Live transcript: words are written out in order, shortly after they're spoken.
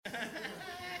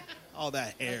All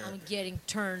that hair. I'm getting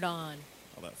turned on.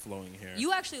 All that flowing hair.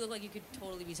 You actually look like you could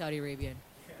totally be Saudi Arabian.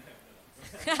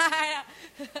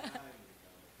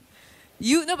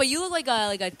 You look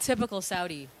like a typical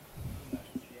Saudi.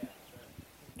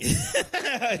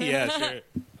 Yeah, sure.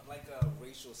 I'm like a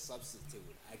racial substitute.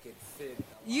 I can fit.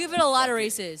 You've been a lot of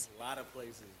races. A lot of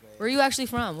places, man. Where are you actually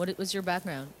from? What's your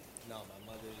background? No,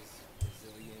 my mother's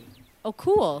Brazilian Oh,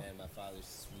 cool. and my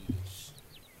father's Swedish.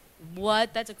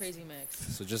 What? That's a crazy mix.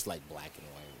 So just like black and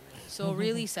white. So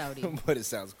really Saudi. But it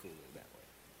sounds cooler that way.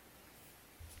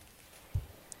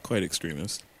 Quite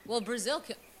extremist. Well,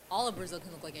 all of Brazil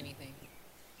can look like anything.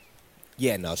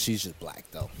 Yeah, no, she's just black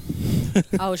though.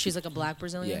 Oh, she's like a black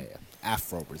Brazilian? Yeah.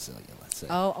 Afro-Brazilian, let's say.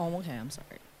 Oh, okay. I'm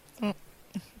sorry.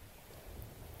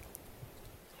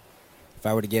 If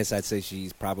I were to guess, I'd say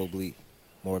she's probably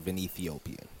more of an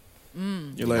Ethiopian.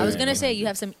 I was going to say you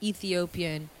have some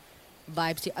Ethiopian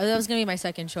vibes too. That was going to be my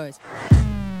second choice.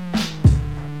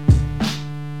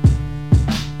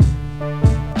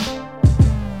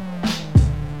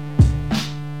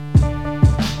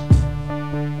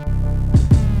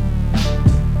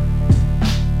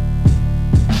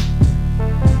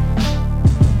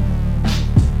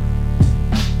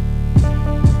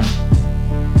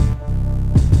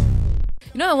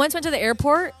 I once went to the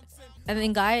airport, and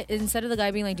then instead of the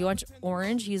guy being like, "Do you want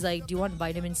orange?" He's like, "Do you want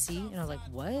vitamin C?" And I was like,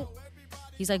 "What?"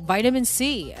 He's like, "Vitamin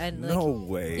C." And like, no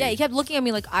way. Yeah, he kept looking at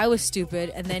me like I was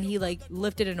stupid, and then he like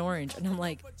lifted an orange, and I'm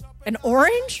like, "An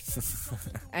orange?"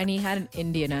 And he had an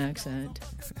Indian accent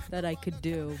that I could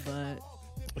do, but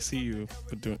I see you,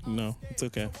 but no, it's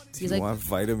okay. Do you want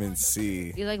vitamin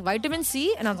C? He's like, "Vitamin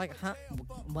C?" And I was like, "Huh?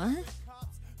 What?"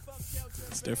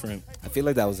 It's different. I feel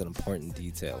like that was an important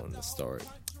detail in the story.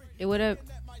 It would have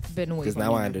been way because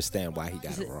now I funnier. understand why he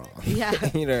got it wrong. Yeah.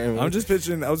 You know what I mean?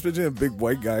 I was picturing a big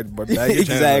white guy, but baggage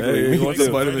exactly. Hey, you want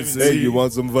some vitamin C? C? You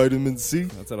want some vitamin C?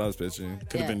 That's what I was picturing.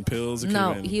 Could have been pills. It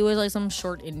No, been... he was like some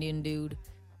short Indian dude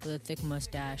with a thick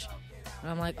mustache.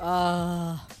 And I'm like,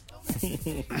 I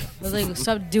was like,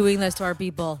 stop doing this to our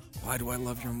people. Why do I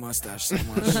love your mustache so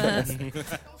much?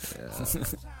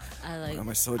 I like. Why am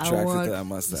I so attracted want to that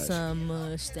mustache? Some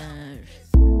mustache.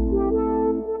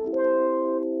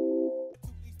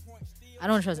 I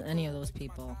don't trust any of those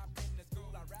people.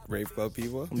 Rave club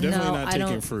people? I'm definitely No, not I taking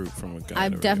don't- fruit from a guy. I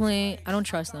to don't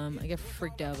trust them. I get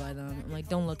freaked out by them. I'm like,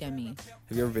 don't look at me.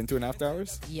 Have you ever been to an after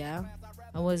hours? Yeah,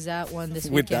 I was at one this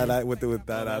With weekend. that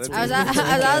attitude? I was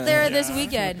out there this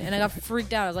weekend, and I got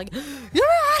freaked out. I was like, "You're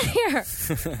out of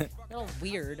here!" All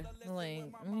weird.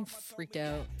 I'm freaked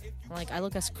out. I'm like, I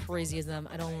look as crazy as them.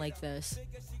 I don't like this.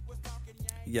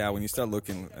 Yeah, when you start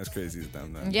looking as crazy as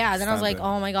them, then Yeah, it's then I was time like, to-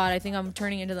 oh my god, I think I'm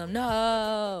turning into them.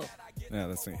 No. Yeah,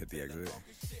 that's when you hit the exit.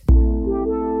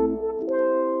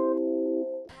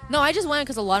 No, I just went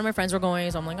because a lot of my friends were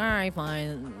going, so I'm like, all right,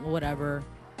 fine, whatever.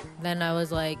 Then I was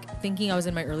like, thinking I was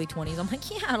in my early 20s. I'm like,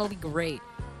 yeah, it'll be great.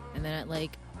 And then at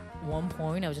like one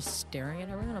point, I was just staring at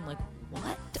everyone. I'm like,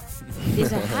 what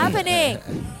is happening?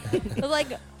 I was like,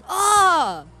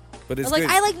 oh. But I it's was like,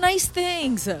 good. I like nice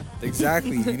things.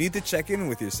 Exactly. You need to check in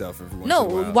with yourself every once No,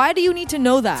 in a while. why do you need to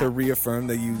know that? To reaffirm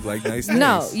that you like nice things.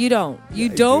 No, you don't. You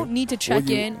Yeah, don't do. need to check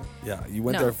Well, in. Yeah, you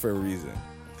went No. there for a reason.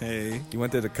 Hey, You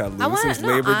went there to cut loose. I want It's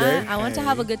Labor Day. I want to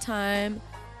have a good time,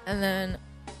 and then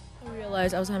I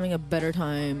realized I was having a better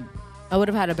time. I would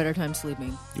have had a better time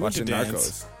sleeping. you went to Watching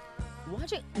dance.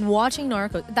 Narcos. Watching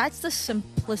Narcos. That's the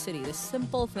simplicity, the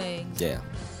simple things. Yeah.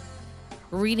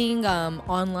 Reading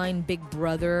online Big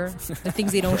Brother, the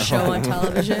things they don't show on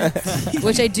television,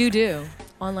 which I do.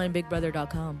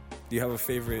 OnlineBigBrother.com. Do you have a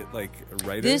favorite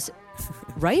writer? This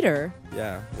writer.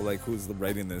 Yeah. Well, who's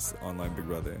writing this online Big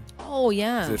Brother? Oh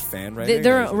yeah. Is it fan writing?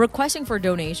 They're or is it- requesting for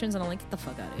donations, and I'm like, get the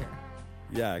fuck out of here.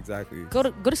 Yeah, exactly. Go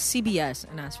to CBS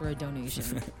and ask for a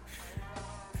donation.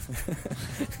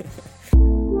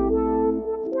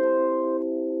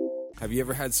 Have you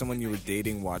ever had someone you were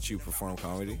dating watch you perform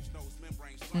comedy?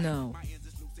 No.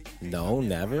 No,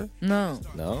 never. No.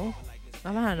 No. I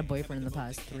haven't had a boyfriend in the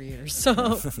past 3 years,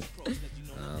 so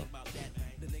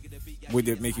Would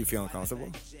it make you feel uncomfortable?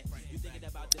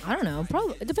 I don't know.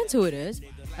 Probably it depends who it is.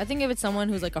 I think if it's someone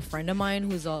who's like a friend of mine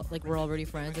who's we're already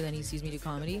friends, and then he sees me do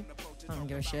comedy, I don't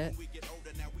give a shit.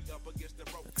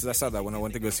 Because I saw that when I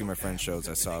went to go see my friend's shows,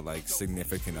 I saw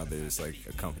significant others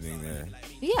accompanying there.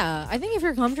 Yeah, I think if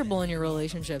you're comfortable in your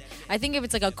relationship, I think if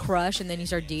it's like a crush and then you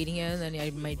start dating him, then I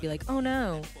might be like, oh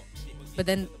no. But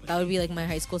then that would be like my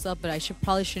high school stuff. But I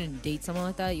probably shouldn't date someone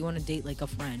like that. You want to date like a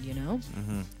friend, you know?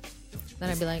 Mm-hmm. Then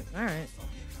I'd be like, all right.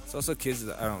 It's also kids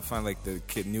that I don't find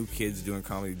new kids doing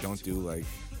comedy don't do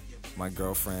my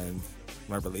girlfriend,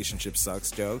 my relationship sucks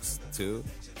jokes too.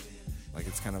 Like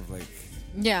it's kind of like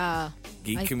Yeah.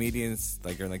 geek comedians,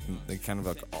 like are like kind of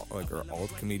like are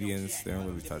alt comedians. They don't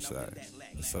really touch that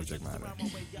the subject matter.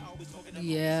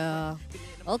 Yeah.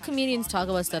 All comedians talk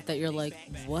about stuff that you're like,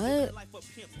 what?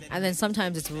 And then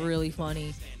sometimes it's really funny.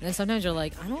 And then sometimes you're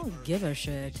like, I don't give a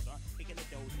shit.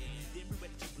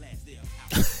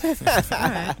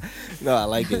 Alright. No, I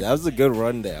like it. That was a good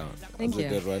rundown. Thank you. A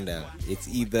good rundown. It's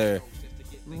either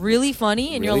Really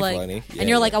funny, and Really you're like, funny. Yeah, and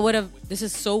you're like, yeah. I would have. This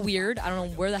is so weird. I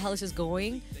don't know where the hell this is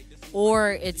going,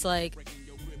 or it's like,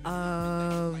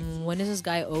 when is this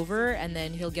guy over? And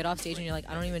then he'll get off stage, and you're like,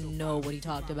 I don't even know what he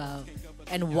talked about,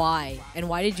 and why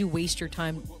did you waste your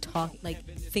time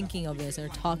thinking of this or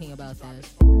talking about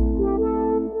this?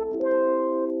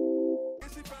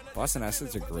 Boston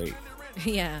accents are great.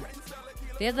 Yeah,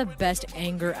 they have the best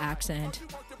anger accent.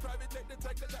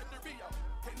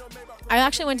 I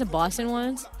actually went to Boston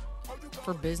once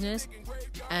for business,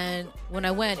 and when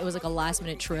I went, it was like a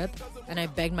last-minute trip, and I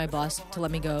begged my boss to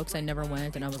let me go because I never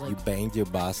went, and I was like, you banged your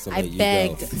boss to I let you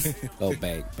begged. go. Oh,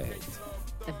 begged.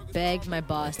 I begged my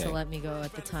boss to Okay. let me go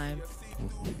at the time,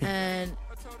 and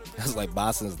I was like,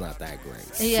 Boston's not that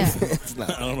great. yeah. It's not.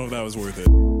 I don't know if that was worth it.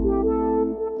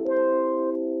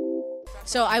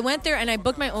 So I went there and I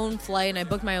booked my own flight and I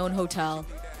booked my own hotel.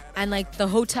 And like the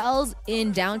hotels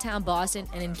in downtown Boston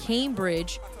and in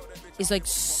Cambridge is like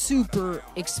super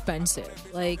expensive.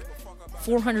 Like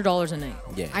 $400 a night.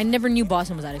 Yeah. I never knew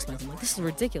Boston was that expensive. I'm like, this is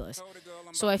ridiculous.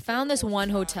 So I found this one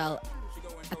hotel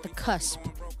at the cusp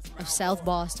of South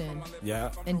Boston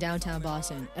Yeah. and downtown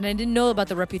Boston. And I didn't know about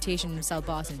the reputation in South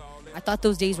Boston. I thought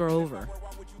those days were over.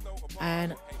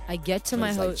 And I get to my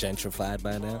It's hotel. like gentrified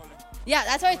by now. Yeah,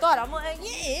 that's what I thought. I'm like,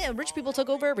 yeah, rich people took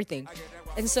over everything.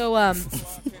 And so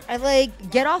I like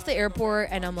get off the airport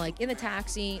and I'm like in the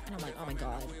taxi and I'm like, oh my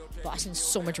God, Boston's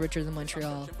so much richer than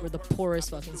Montreal. We're the poorest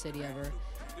fucking city ever.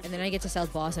 And then I get to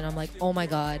South Boston. I'm like, oh my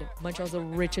God, Montreal's the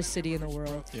richest city in the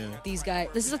world. Yeah. These guys,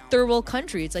 this is a third world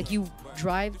country. It's like you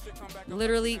drive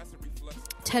literally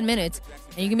 10 minutes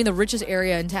and you give me the richest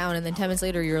area in town. And then 10 minutes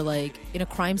later, you're like in a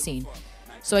crime scene.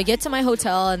 So I get to my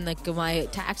hotel and like my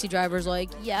taxi driver's like,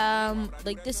 yeah,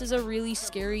 like this is a really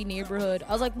scary neighborhood.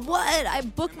 I was like, what? I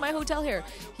booked my hotel here.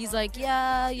 He's like,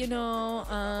 yeah, you know,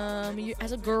 you,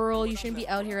 as a girl, you shouldn't be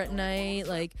out here at night.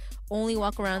 Like, only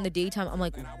walk around in the daytime. I'm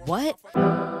like, what?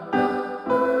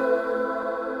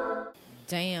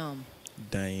 Damn.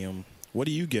 Damn. What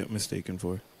do you get mistaken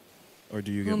for? Or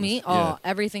do you get Who, me? mis- Oh, Yeah.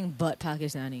 everything but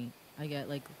Pakistani. I get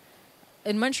like,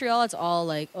 in Montreal, it's all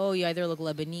like, oh, you either look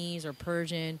Lebanese or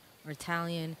Persian or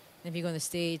Italian. And if you go in the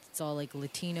States, it's all like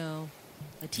Latino,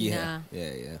 Latina.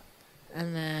 Yeah.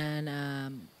 And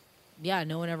then, yeah,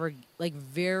 no one ever, like,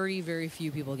 very, very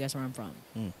few people guess where I'm from.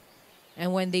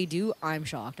 And when they do, I'm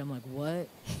shocked. I'm like, what?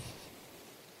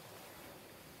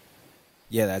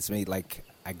 Yeah, that's me. Like,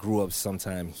 I grew up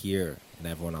sometime here, and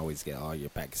everyone always get, oh, you're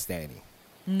Pakistani.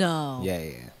 No. Yeah.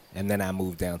 And then I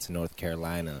moved down to North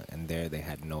Carolina, and there they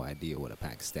had no idea what a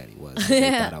Pakistani was. They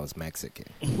Yeah. thought I was Mexican.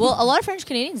 Well, a lot of French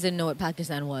Canadians didn't know what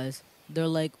Pakistan was. They're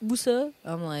like, où ça?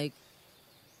 I'm like,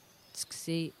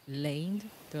 c'est l'Inde?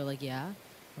 They're like, yeah.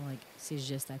 I'm like, c'est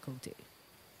juste à côté.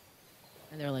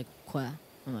 And they're like, quoi?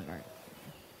 I'm like, all right.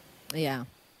 Yeah.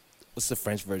 What's the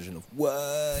French version of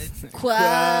what?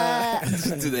 Quoi?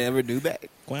 Do they ever do that?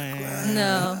 Quack.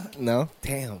 No. No?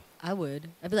 Damn. I would.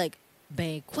 I'd be like,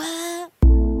 ben quoi?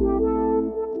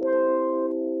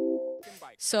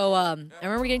 So I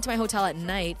remember getting to my hotel at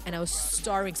night, and I was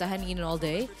starving because I hadn't eaten all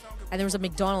day. And there was a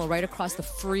McDonald's right across the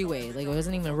freeway. Like, it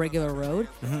wasn't even a regular road.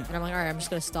 And I'm like, all right, I'm just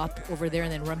going to stop over there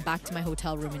and then run back to my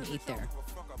hotel room and eat there.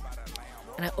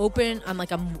 And I open, I'm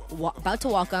like, I'm about to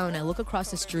walk out, and I look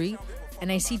across the street,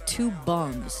 and I see two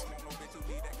bums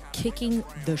kicking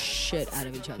the shit out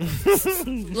of each other.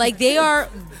 Like, they are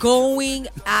going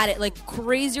at it, like,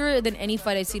 crazier than any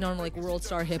fight I've seen on, like, World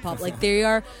Star Hip Hop. Like, they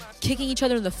are kicking each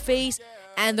other in the face,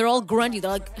 and they're all grunty.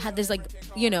 They're, like, had this, like,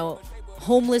 you know,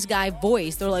 homeless guy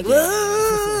voice. They're like,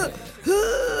 and,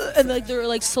 like, they're,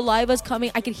 like, saliva's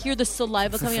coming. I could hear the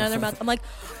saliva coming out of their mouth. I'm like,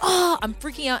 I'm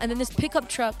freaking out. And then this pickup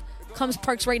truck comes,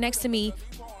 parks right next to me,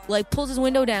 like, pulls his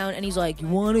window down, and he's like, you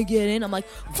want to get in? I'm like,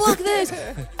 fuck this.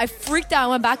 I freaked out. I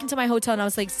went back into my hotel, and I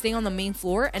was, like, staying on the main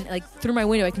floor, and, like, through my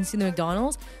window, I can see the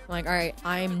McDonald's. I'm like, all right,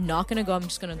 I'm not going to go. I'm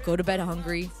just going to go to bed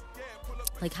hungry.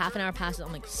 Like, half an hour passes.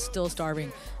 I'm, like, still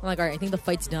starving. I'm like, all right, I think the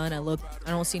fight's done. I look.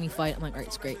 I don't see any fight. I'm like, all right,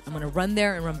 it's great. I'm going to run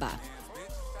there and run back.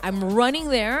 I'm running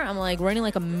there. I'm, like, running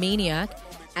like a maniac.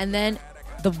 And then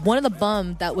the one of the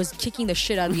bum that was kicking the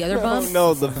shit out of the other bum. Oh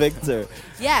no, the victor.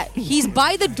 Yeah, he's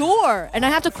by the door, and I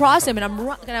have to cross him, and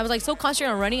and I was like so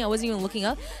concentrated on running, I wasn't even looking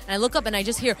up, and I look up, and I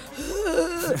just hear,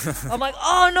 I'm like,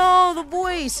 oh no, the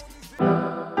voice.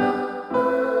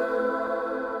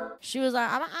 She was like,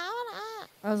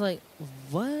 I was like,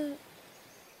 what?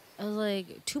 I was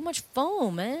like, too much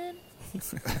foam, man. I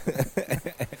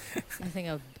think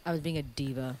I was being a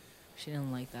diva. She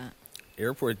didn't like that.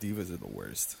 Airport divas are the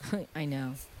worst. I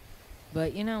know.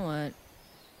 But you know what?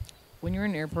 When you're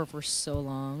in an airport for so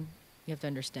long, you have to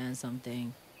understand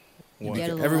something. You What? get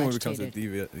a little Everyone becomes a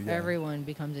agitated. diva. Yeah. Everyone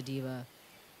becomes a diva.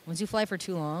 Once you fly for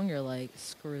too long, you're like,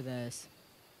 screw this.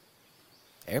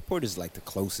 Airport is like the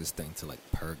closest thing to like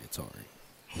purgatory.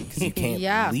 Because you can't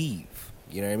Yeah. leave.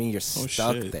 You know what I mean? You're Oh,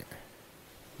 stuck shit. there.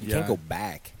 You Yeah. can't go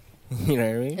back. You know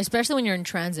what I mean? Especially when you're in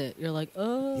transit. You're like,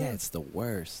 oh. Yeah, it's the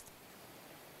worst.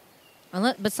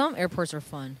 But some airports are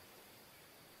fun.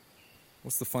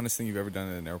 What's the funnest thing you've ever done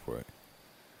at an airport?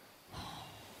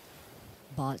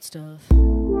 Bought stuff.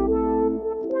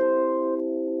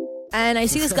 And I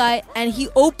see this guy, and he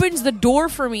opens the door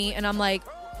for me, and I'm like,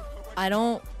 I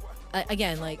don't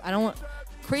want,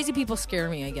 crazy people scare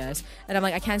me, I guess. And I'm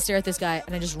like, I can't stare at this guy,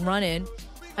 and I just run in,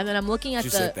 and then I'm looking at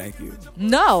Did you say thank you?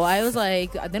 No, I was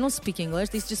like, they don't speak English,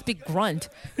 they just speak grunt.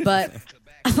 But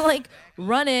I'm like,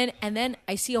 run in, and then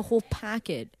I see a whole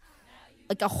packet.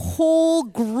 Like a whole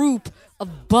group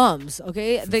of bums,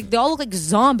 okay? They all look like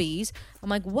zombies. I'm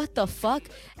like, what the fuck?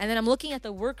 And then I'm looking at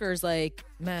the workers like,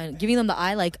 man, giving them the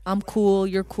eye like, I'm cool,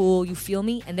 you're cool, you feel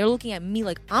me? And they're looking at me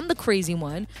like I'm the crazy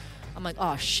one. I'm like,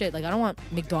 oh shit, like I don't want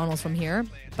McDonald's from here,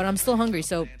 but I'm still hungry.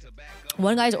 So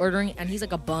one guy's ordering and he's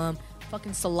like a bum,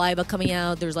 fucking saliva coming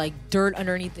out. There's like dirt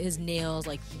underneath his nails,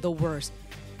 like the worst.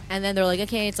 And then they're like,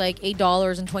 okay, it's like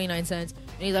 $8.29. And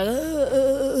he's like,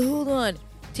 hold on.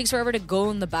 Takes forever to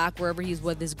go in the back wherever he's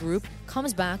with this group.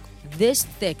 Comes back this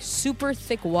thick, super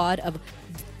thick wad of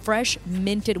fresh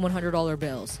minted $100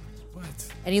 bills. What?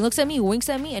 And he looks at me, winks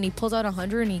at me, and he pulls out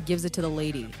 100 and he gives it to the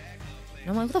lady. And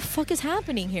I'm like, what the fuck is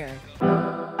happening here?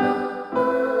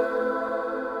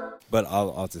 But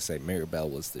I'll just say Mirabelle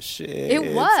was the shit.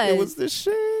 It was. It was the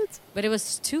shit. But it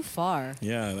was too far.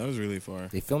 Yeah, that was really far.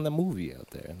 They filmed that movie out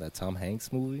there. That Tom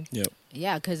Hanks movie. Yep.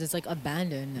 Yeah, because it's like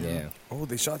abandoned now. Yeah. Oh,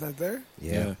 they shot that there?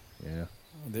 Yeah. Yeah.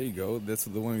 Oh, there you go. That's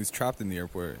the one who's trapped in the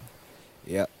airport.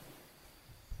 Yep.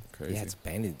 Crazy. Yeah, it's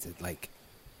abandoned. Like,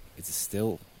 it's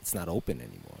not open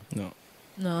anymore. No.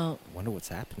 No. I wonder what's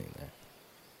happening there.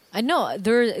 I know.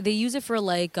 They use it for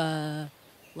like people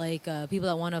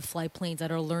that want to fly planes,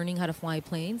 that are learning how to fly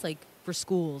planes, like for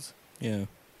schools. Yeah.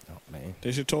 Oh, man.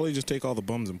 They should totally just take all the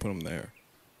bums and put them there.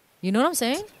 You know what I'm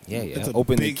saying? Yeah, It's a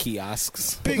Open big- the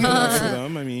kiosks. Big enough for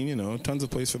them. I mean, tons of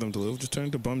place for them to live. Just turn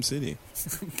it to Bum City.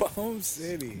 Bum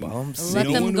City. Bum Let City.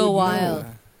 No them one go would wild.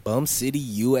 know. Bum City,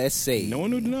 USA. No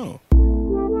one would know.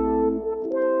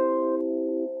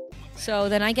 So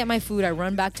then I get my food. I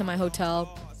run back to my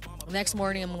hotel. Next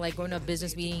morning, I'm like going to a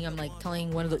business meeting. I'm like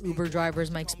telling one of the Uber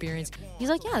drivers my experience. He's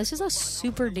like, yeah, this is a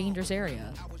super dangerous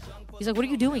area. He's like, what are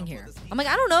you doing here? I'm like,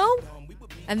 I don't know.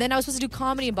 And then I was supposed to do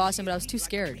comedy in Boston, but I was too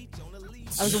scared.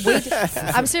 I was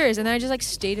I'm serious. And then I just like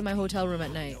stayed in my hotel room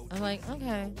at night. I'm like,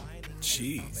 okay.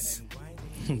 Jeez.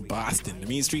 Boston. The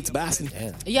mean streets of Boston.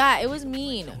 Yeah. Yeah, it was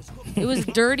mean. It was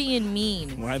dirty and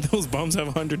mean. Why those bums have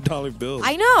 $100 bills?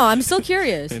 I know. I'm still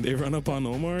curious. And they run up on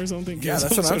Omar or something? Yeah,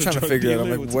 that's Some what I'm sort of trying to drug figure out. dealer I'm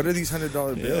like, with- what are these $100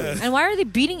 bills? Yeah. And why are they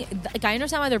beating? Like, I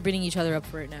understand why they're beating each other up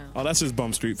for it now. Oh, that's just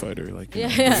Bum Street Fighter. Like, you know,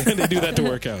 Yeah. they do that to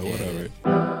work out. Whatever.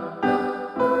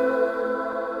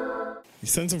 You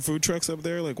send some food trucks up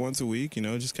there like once a week.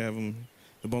 Just have them.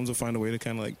 The bums will find a way to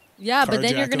kind of like. Yeah, but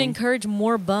then you're Carjack going to 'em. encourage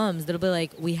more bums. That'll be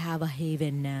like, we have a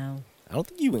haven now. I don't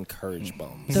think you encourage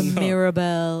bums. The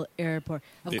Mirabelle Airport.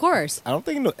 Of course. I don't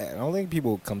think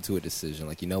people come to a decision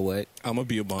like, you know what? I'm gonna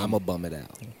be a bum. I'm gonna bum it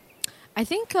out. I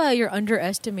think you're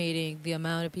underestimating the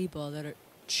amount of people that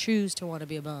choose to want to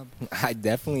be a bum. I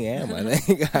definitely am. I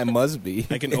think I must be.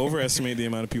 I can overestimate the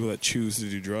amount of people that choose to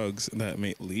do drugs that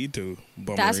may lead to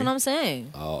bummery. That's what I'm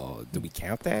saying. Oh, do we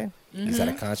count that? Is that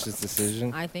a conscious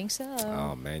decision? I think so.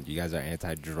 Oh man, you guys are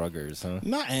anti-druggers, huh? Not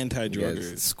You guys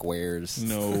anti-druggers. squares.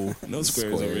 No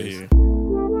squares over here.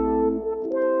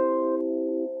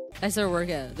 That's their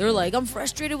workout. They're like, I'm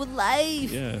frustrated with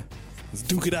life. Yeah. Let's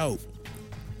duke it out.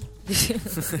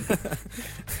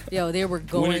 Yo, they were Winner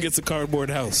going. gets a cardboard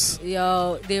house.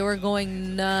 Yo, they were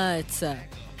going nuts.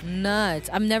 Nuts.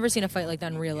 I've never seen a fight like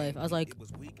that in real life. I was like,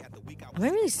 am I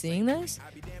really seeing this?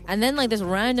 And then like this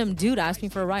random dude asked me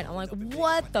for a ride. I'm like,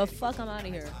 what the fuck? I'm out of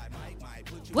here.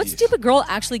 What stupid girl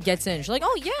actually gets in? She's like,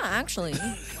 oh yeah, actually.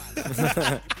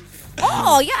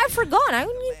 Oh yeah, I forgot. I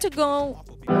need to go.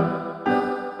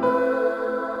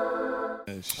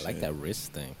 I like that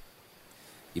wrist thing.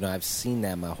 You know, I've seen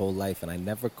that my whole life, and I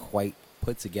never quite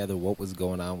put together what was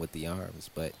going on with the arms,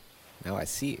 but now I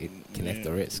see it. Connect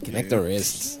the wrists. Connect the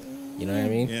wrists. You know what I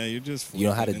mean? Yeah, you're just. You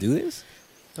know how to do this?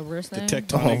 The wrist the thing.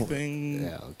 tectonic thing.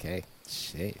 Yeah, okay.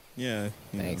 Shit. Yeah.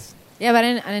 you know. Thanks. Yeah, but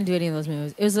I didn't do any of those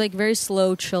moves. It was like very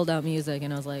slow, chilled out music,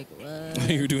 and I was like, what?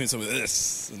 You were doing some of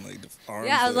this and like the arms.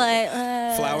 Yeah, I was like,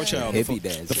 flower child. Hippie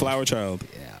dance. The flower child.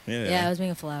 Yeah. Yeah, I was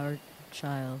being a flower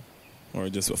child. Or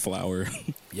just a flower.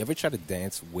 You ever try to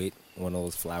dance with one of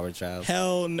those flower childs?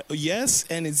 Hell no. Yes,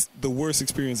 and it's the worst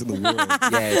experience in the world.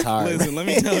 Yeah, it's hard. Listen, let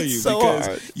me tell you, It's so because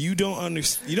hard. you don't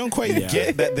understand. You don't quite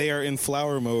get that they are in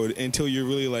flower mode until you're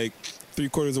really like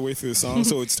 3/4 of the way through the song.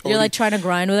 So it's You're already, like trying to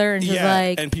grind with her, and she's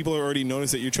like, and people are already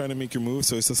noticed that you're trying to make your move.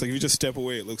 So it's just like if you just step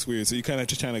away, it looks weird. So you kind of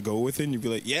just trying to go with it, and you'd be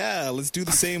like, "Yeah, let's do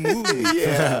the same move.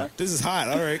 Yeah, this is hot.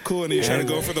 All right, cool." And then you're trying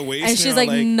to go for the waist, and she's you're like,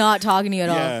 all not talking to you at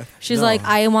Yeah. all. She's No. like,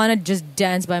 I want to just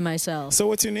dance by myself. "So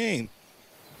what's your name?"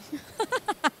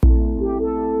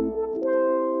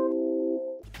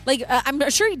 Like, I'm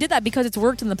sure he did that because it's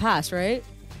worked in the past, right?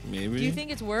 Maybe. Do you think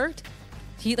it's worked?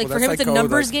 He like Well, for him, that's it's a like code,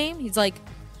 numbers like- game. He's like,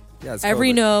 Yeah, it's every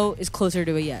code. no is closer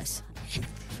to a yes.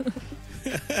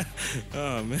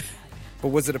 Oh man. But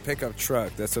was it a pickup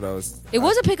truck? That's what I was. It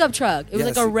was a pickup truck. It was Yeah,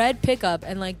 like a see- red pickup,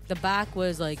 and like the back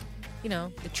was like, you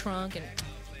know, the trunk. And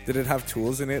Did it have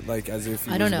tools in it, like as if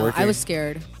he I don't was know. working? I was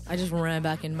scared. I just ran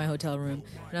back in my hotel room,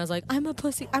 and I was like, I'm a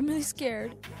pussy. I'm really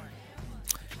scared.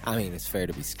 I mean, it's fair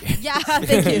to be scared. Yeah, thank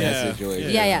you. Yeah. That's enjoyable.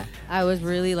 Yeah. I was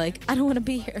really like, I don't want to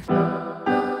be here.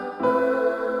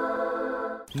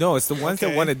 No, it's the ones that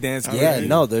Okay. want to dance. with Yeah, you.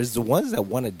 no, there's the ones that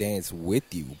want to dance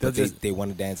with you, but They'll just- they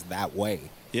want to dance that way.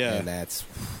 Yeah. And that's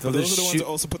But They'll those are just the ones shoot- that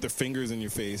also put their fingers in your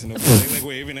face and they're like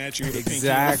waving at you with a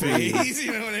Exactly. pinky in your face.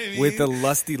 You know what I mean? with the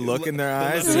lusty look in their The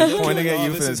eyes, lusty and they're look, pointing like, at "Oh, you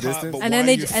this from a is hot, distance. but And why then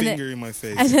they are you j- and finger in my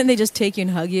face? And then they just take you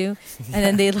and hug you, and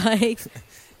then they like,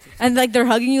 and like they're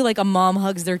hugging you like a mom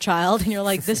hugs their child, and you're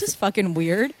like, this is fucking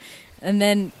weird. And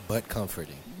then but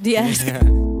comforting. yes, Yeah.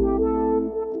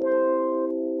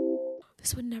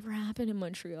 this would never happen in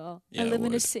Montreal. Yeah, I it live in a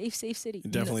would. safe city.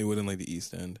 It definitely wouldn't like the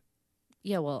East End.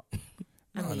 Yeah, well,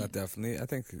 I No, mean, not definitely. I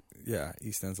think, yeah,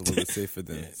 East End's a little bit safer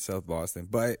than Yeah. South Boston.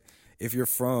 But if you're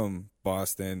from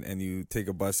Boston and you take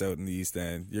a bus out in the East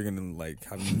End, you're gonna like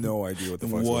have no idea what the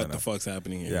fuck's What going the on. fuck's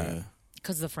happening here? Yeah. Yeah.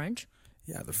 because the French.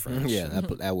 Yeah, the French. Yeah,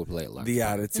 that would play a large The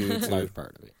part. attitude, too. large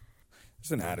part of it.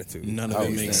 It's an attitude. None of I it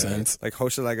would makes say. sense. Like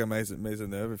Hochelaga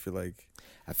Maisonneuve, if you're like,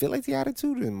 I feel like the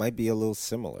attitude might be a little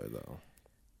similar though.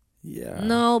 yeah.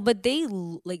 No, but they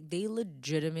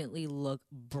legitimately look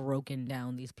broken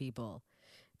down. These people,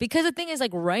 because the thing is, like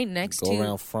right next Go to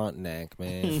around front neck,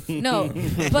 man. no,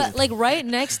 but like right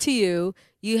next to you,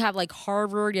 you have like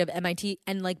Harvard, you have MIT,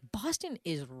 and like Boston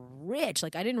is rich.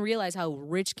 Like I didn't realize how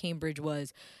rich Cambridge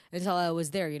was until I was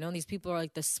there. You know, these people are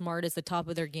like the smartest, the top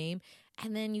of their game,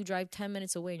 and then you drive 10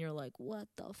 minutes away, and you're like, what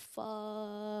the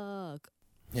fuck?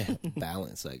 Yeah,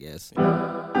 balance, I guess.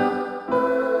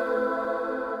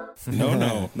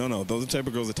 No. Those are the type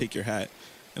of girls that take your hat.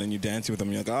 And then you dance with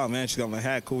them. You're like, oh man, she's got my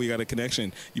hat. Cool, we got a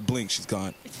connection. You blink, she's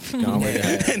gone.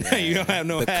 And now you don't have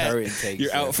no The hat. current takes Your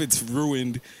it. outfit's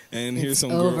ruined. And here's some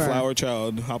girl, over. flower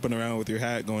child hopping around with your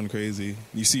hat going crazy.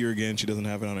 You see her again, she doesn't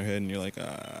have it on her head, and you're like,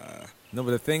 ah. No,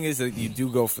 but the thing is that you do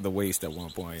go for the waist at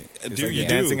one point. It's Dude, like you you're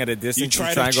do. dancing at a You distance. You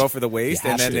try try to and go for the waist, you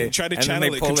and have then to. they Try to and then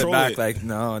channel they it, pull it control back. it. Like,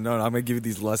 no, I'm gonna give you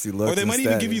these lusty looks. Or they might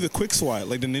even instead. give you the quick swat,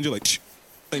 like the ninja, like,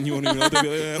 and you won't even know. They'll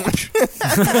be like,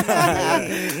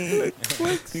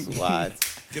 What?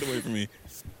 get away from me.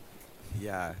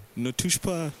 yeah. Ne touche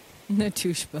pas. Ne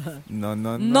touche pas. No.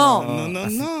 No.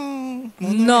 No.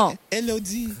 No.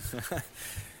 Elodie.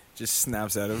 Just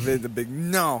snaps out of it. The big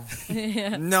no,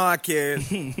 no, I can't.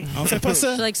 On fait pas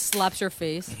ça. She like slaps your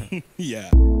face. Yeah.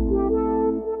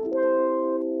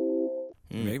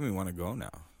 You make me want to go now.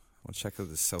 I'll check out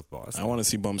the South Boston. I want to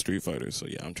see Bum Street Fighters, so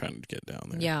yeah, I'm trying to get down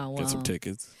there. Yeah, Get some well.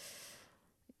 tickets.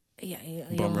 Yeah,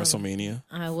 Bum WrestleMania.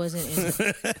 I wasn't.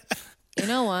 You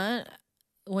know what?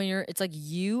 When it's like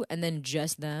you and then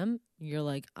just them, you're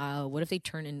like, what if they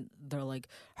turn and they're like,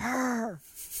 "Arr!"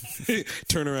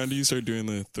 Turn around and you start doing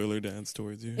the Thriller dance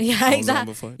towards you. Yeah, All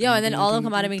exactly. Zombified. Yo, and then all of them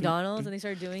come out of McDonald's and they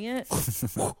start doing it.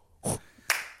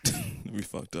 We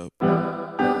fucked up.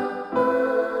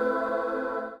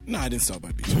 No, I didn't stop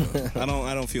by Beach Club. I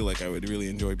don't feel like I would really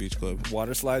enjoy Beach Club.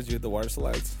 Water slides. You hit the water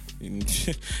slides.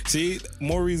 See,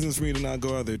 more reasons for me to not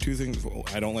go out there. Two things: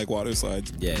 I don't like water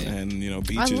slides. Yeah. And I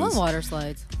beaches. love water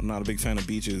slides. I'm not a big fan of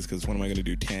beaches because what am I going to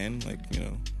do? Tan? Like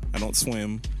I don't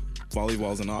swim.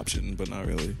 volleyball's an option, but not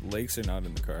really. Lakes are not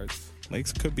in the cards.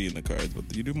 Lakes could be in the cards,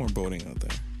 but you do more boating out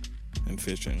there and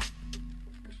fishing.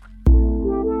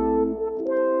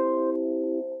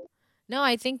 No,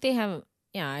 I think they have.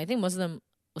 Yeah, I think most of them,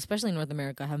 especially in North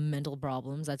America, have mental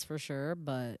problems. That's for sure.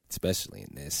 But especially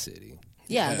in this city.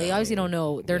 Yeah, they obviously don't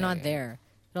know. They're Yeah. not there.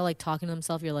 They're like talking to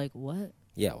themselves. You're like, what?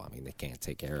 Yeah, well, I mean, they can't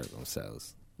take care of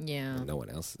themselves. Yeah. No one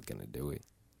else is gonna do it.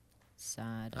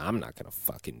 Sad. I'm not gonna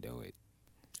fucking do it.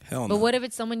 Hell no. But what if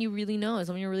it's someone you really know,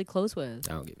 someone you're really close with?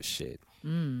 I don't give a shit.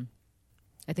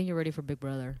 I think you're ready for Big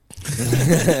Brother.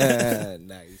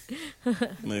 Nice.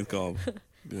 Nice call.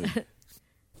 Good.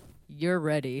 You're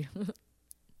ready.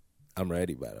 I'm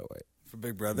ready, by the way. For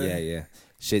Big Brother? Yeah.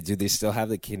 Shit, do they still have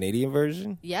the Canadian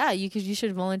version? Yeah, you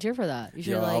should volunteer for that. You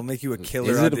should Yo, like. I'll make you a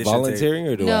killer Is it audition volunteering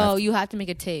or do I No, have to- you have to make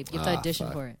a tape. You have to Ah, audition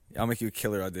fuck. for it. tape. I'll make you a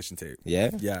killer audition tape. Yeah?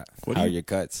 Yeah. How are your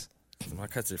cuts? My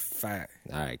cuts are fat.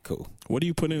 All right, cool. What do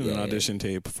you put in an Yeah. audition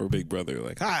tape for Big Brother?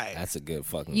 Like, hi. That's a good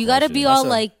fucking You got to question. be all That's a-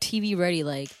 like TV ready.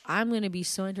 Like, I'm gonna be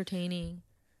so entertaining.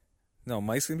 No,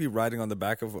 Mike's gonna be riding on the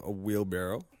back of a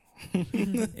wheelbarrow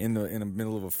in the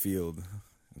middle of a field,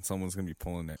 and someone's gonna be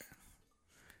pulling it,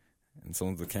 and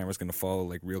the camera's gonna follow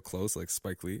like real close, like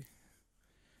Spike Lee.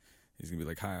 He's gonna be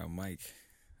like, "Hi, I'm Mike.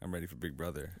 I'm ready for Big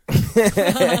Brother."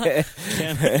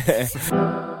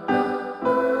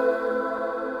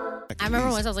 I remember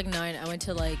once I was like 9, I went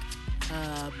to like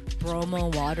Bromo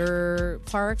water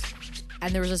park,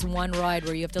 and there was this one ride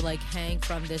where you have to like hang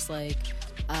from this like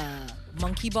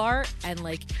monkey bar, and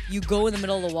like you go in the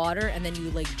middle of the water and then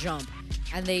you like jump.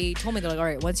 And they told me, they're like, all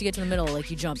right, once you get to the middle, like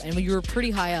you jump, and you were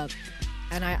pretty high up.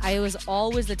 And I was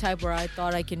always the type where I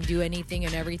thought I can do anything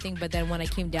and everything, but then when I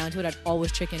came down to it, I'd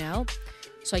always chicken out.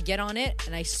 So I get on it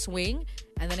and I swing,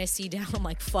 and then I see down. I'm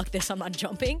like, fuck this, I'm not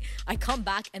jumping. I come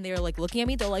back and they're like looking at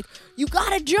me. They're like, you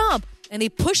gotta jump. And they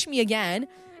push me again.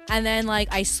 And then like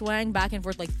I swang back and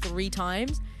forth like 3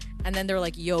 times. And then they're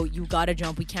like, yo, you gotta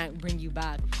jump. We can't bring you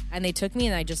back. And they took me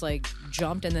and I just like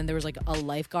jumped. And then there was like a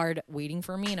lifeguard waiting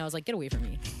for me. And I was like, get away from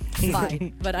me.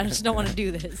 Fine. But I just don't want to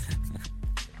do this.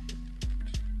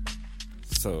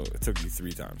 So it took you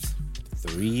 3 times.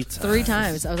 3 times. 3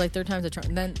 times. I was like, 3rd time's a charm.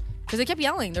 And then, because they kept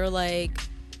yelling. They're like,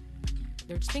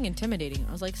 they're just being intimidating.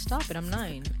 I was like, stop it. I'm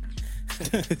 9.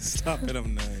 Stop it,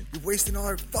 I'm 9. You're wasting all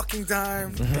our fucking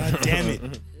time. God damn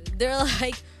it. They're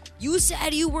like, you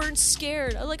said you weren't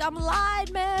scared. I was like, I'm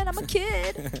lying, man. I'm a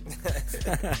kid.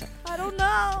 I don't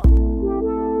know.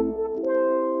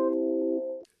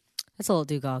 That's a little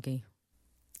too cocky.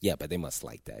 Yeah, but they must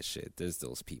like that shit. There's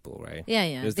those people, right?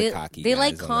 Yeah. There's They, the cocky they guys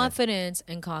like on there. confidence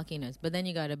and cockiness, but then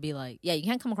you gotta be like, yeah, you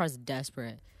can't come across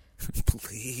desperate.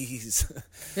 Please.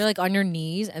 You're like on your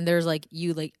knees, and there's like,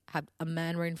 you like have a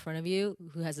man right in front of you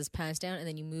who has his pants down, and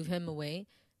then you move him away,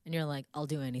 and you're like, I'll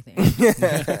do anything.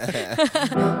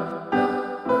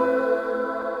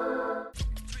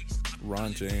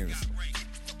 Ron James.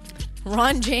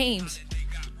 Ron James.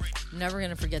 Never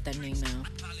gonna forget that name now.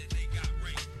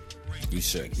 You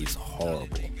should. He's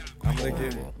horrible. I'm gonna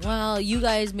get Well, you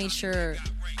guys made sure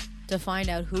to find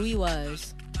out who he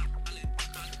was.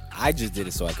 I just did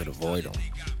it so I could avoid him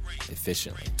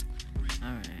efficiently.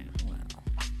 All right, well.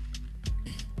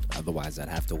 Otherwise, I'd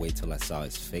have to wait till I saw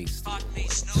his face. To Caught avoid me him.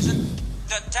 snoozing?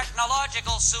 The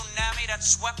technological tsunami that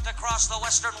swept across the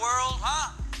Western world,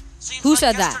 huh? Seems Who like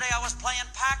said that? yesterday I was playing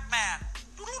Pac-Man.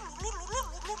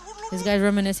 This guy's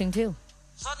reminiscing too.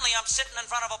 Suddenly I'm sitting in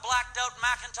front of a blacked-out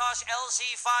Macintosh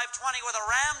LC520 with a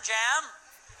RAM jam.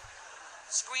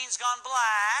 Screen's gone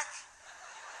black.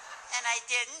 And I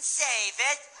didn't save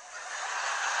it.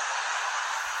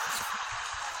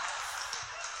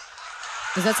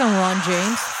 Is that some Ron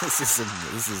James?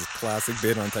 this is classic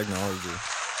bit on technology.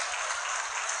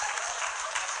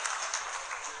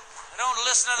 Don't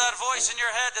listen to that voice in your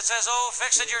head that says, oh,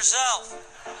 fix it yourself.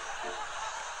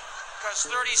 Because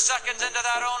 30 seconds into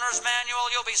that owner's manual,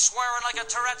 you'll be swearing like a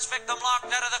Tourette's victim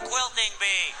locked out of the quilting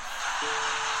bee.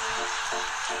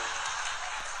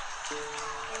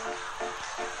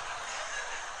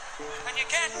 And you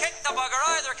can't kick the bugger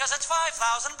either because it's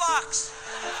 $5,000.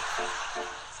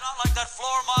 It's not like that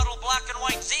floor model black and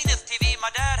white Zenith TV my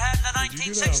dad had in the Did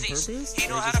you do that on 1960s. purpose? He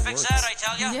knew Or how it to just fix works? that, I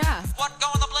tell you. Yeah. What,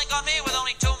 going the blink on me with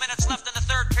only 2 minutes left in the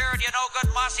 3rd period, you no good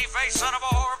mossy face son of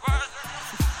a whore.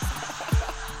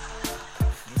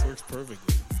 This works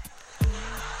perfectly.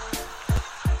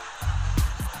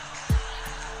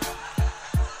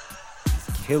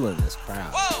 Killing this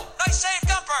crowd. Whoa, nice save,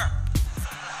 Gumper.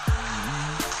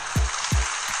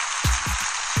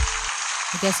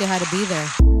 I guess you had to be there.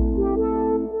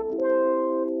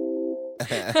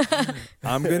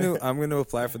 I'm gonna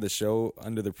apply for the show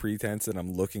under the pretense that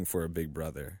I'm looking for a Big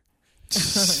Brother.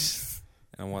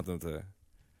 I want them to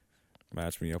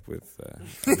match me up with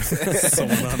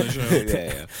Someone on the show.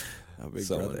 yeah. a big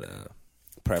Someone, brother.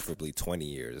 preferably 20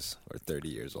 years or 30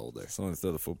 years older. Someone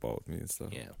still the football with me and stuff.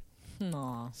 Yeah.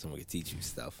 Aw. Someone can teach you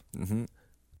stuff. Mm-hmm.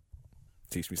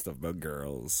 Teach me stuff about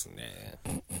girls.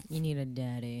 Yeah. You need a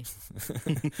daddy.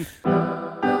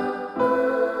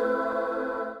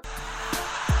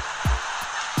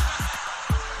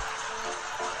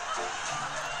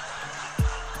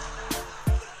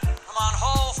 I'm on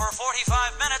hold for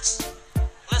 45 minutes,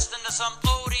 listening to some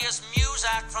odious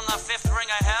music from the fifth ring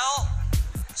of hell.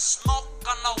 Smoke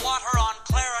on the water on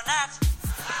clarinet.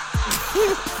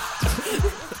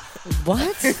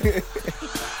 What?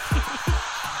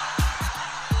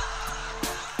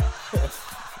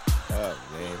 Oh,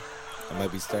 man. I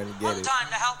might be starting to get One it. time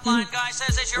the helpline guy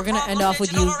says it's your We're gonna problem end off with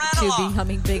digital you or two analog.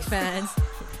 becoming big fans.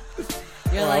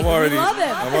 You're Oh, like, I'm already, we love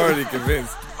him. I'm already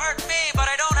convinced. Pardon me, but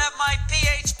I don't have my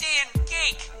PhD in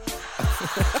geek.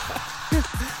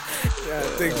 Yeah,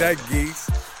 take that, geeks.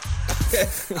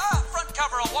 Front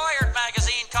cover of Wired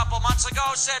magazine couple months ago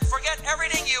said, forget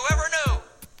everything you ever knew.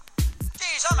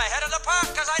 Geez, I'm ahead of the pack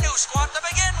because I knew squat to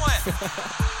begin with.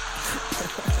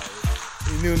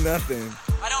 You knew nothing.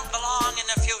 I don't belong in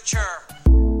the future.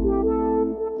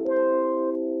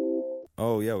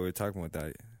 Oh, yeah, we were talking about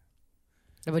that.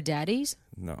 About daddies?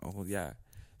 No, well, yeah.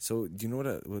 So, do you know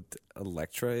what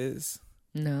Electra is?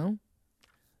 No.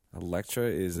 Electra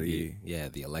is the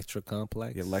Electra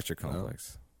complex. the Electra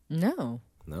complex. No.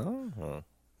 No? Huh.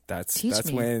 That's Teach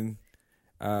me. when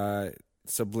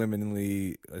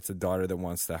subliminally it's a daughter that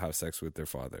wants to have sex with their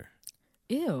father.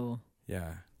 Ew.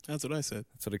 Yeah, That's what I said.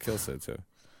 that's what Akil said too.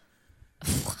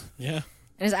 Yeah.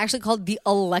 And it's actually called the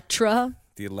Electra.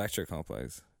 The Electra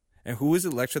complex. And who is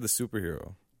Electra the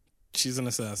superhero? She's an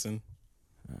assassin.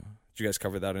 Did you guys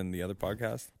cover that in the other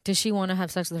podcast? Does she want to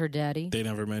have sex with her daddy? They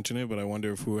never mention it, but I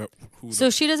wonder if who So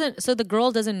she doesn't. So the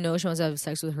girl doesn't know she wants to have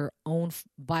sex with her own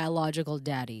biological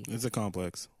daddy. it's a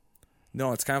complex.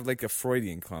 No, it's kind of like a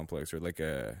Freudian complex, or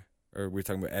we're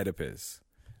talking about Oedipus,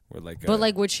 or like. But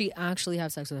like, would she actually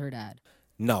have sex with her dad?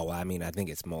 No, I mean, I think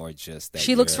it's more just that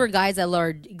She looks for you're- guys that are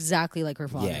exactly like her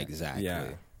father. Yeah, exactly.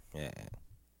 Yeah. Yeah.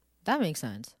 That makes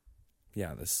sense.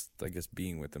 yeah, this I guess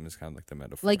being with them is kind of like the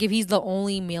metaphor. Like if he's the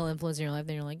only male influence in your life,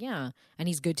 then you're like, yeah, and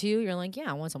he's good to you. You're like, yeah,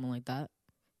 I want someone like that.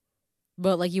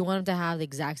 But like, you want him to have the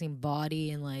exact same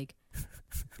body and like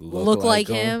look like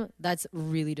him. That's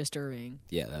really disturbing.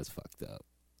 Yeah, that's fucked up.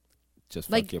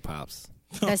 Just Like- fuck your pops.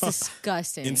 That's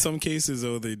disgusting. In some cases,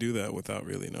 though, they do that without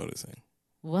really noticing.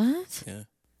 What? Yeah,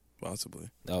 possibly.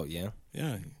 Oh, yeah?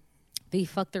 Yeah. They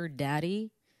fuck their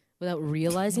daddy without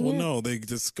realizing Well, it? no, they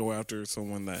just go after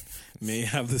someone that may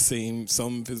have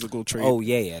some physical trait. Oh,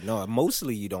 yeah. No,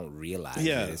 mostly you don't realize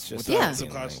yeah. it. It's just without Yeah.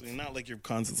 subconsciously, not like you're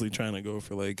constantly trying to go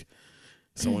for like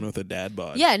someone with a dad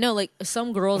bod. Yeah, no, like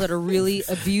some girls that are really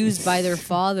abused by their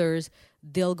fathers,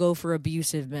 they'll go for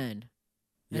abusive men.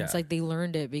 And it's Yeah. like they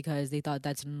learned it because they thought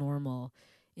that's normal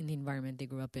in the environment they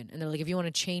grew up in. And they're like, if you want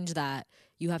to change that,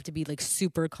 you have to be like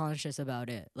super conscious about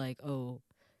it. Like, oh,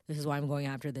 this is why I'm going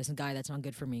after this guy that's not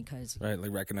good for me. Because, right,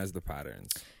 like recognize the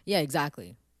patterns. yeah,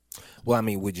 exactly. Well, I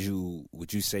mean, would you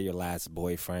say your last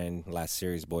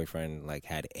serious boyfriend, like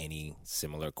had any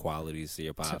similar qualities to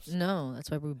your pops? No, that's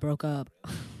why we broke up.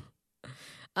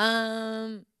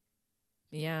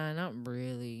 Yeah, not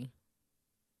really.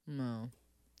 No.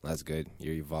 That's good.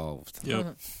 You're evolved.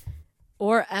 Yep.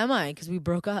 Or am I? Because we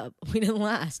broke up. We didn't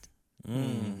last. I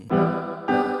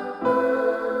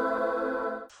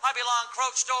belong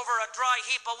crouched over a dry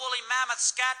heap of woolly mammoth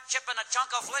scat, chipping a chunk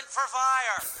of flint for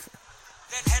fire.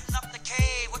 Then heading up the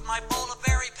cave with my bowl of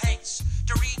berry paints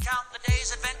to recount the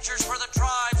day's adventures for the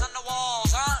tribes on the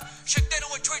walls, huh? Shake that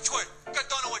away, twitch, twitch. Get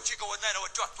down away, chico, and then away,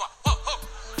 drop, drop. Ho, ho.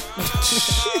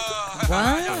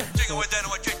 What? Chico, and then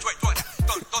away, twitch, twitch, twitch.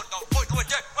 Don't, wait, wait,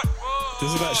 wait.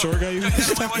 This is that short guy you were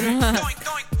just talking about? Doink,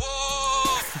 doink,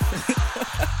 whoa.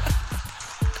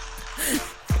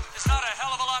 It's not a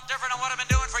hell of a lot different than what I've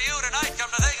been doing for you tonight, come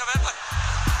to think of it, but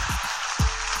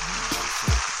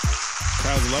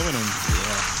Crowd's loving him.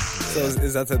 So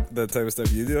is that the type of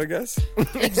stuff you do? I guess.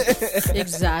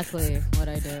 Exactly what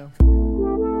I do.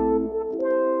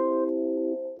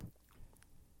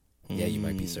 Yeah, you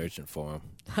might be searching for him.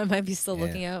 I might be still Yeah.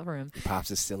 looking out for him. Pops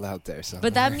is still out there. So.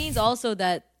 But that means also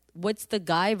that what's the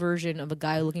guy version of a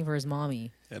guy looking for his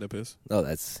mommy? Oedipus. Oh,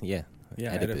 that's yeah.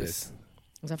 Yeah, Oedipus.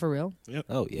 Is that for real?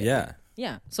 Oh yeah. Yeah.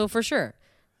 Yeah. So for sure.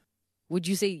 Would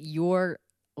you say your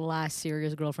last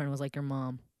serious girlfriend was like your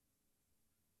mom?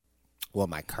 Well,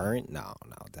 my current? No,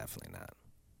 definitely not.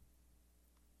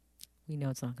 We know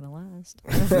it's not going to last.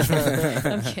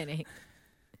 I'm kidding.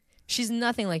 She's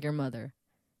nothing like your mother.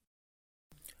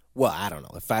 Well, I don't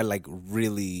know. If I like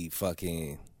really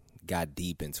fucking got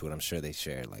deep into it, I'm sure they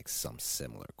share like some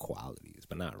similar qualities,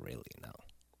 but not really, no.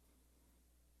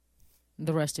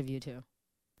 The rest of you too.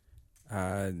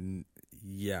 Yeah.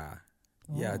 Oh.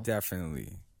 Yeah,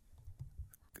 definitely.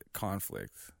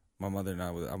 Conflict. My mother and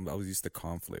I was used to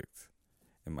conflict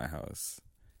in my house.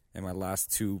 In my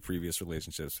last 2 previous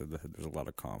relationships, there's a lot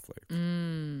of conflict.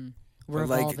 We're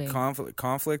But evolving. like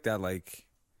conflict that like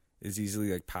is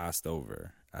easily like passed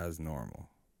over as normal.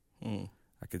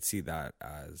 I could see that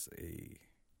as a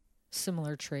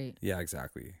Similar trait. yeah,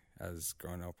 exactly. As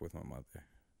growing up with my mother.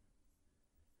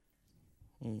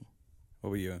 What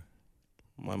were you?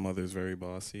 My mother's very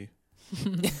bossy.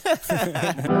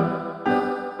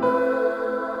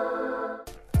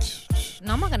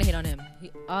 No, I'm not gonna hate on him.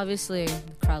 Obviously,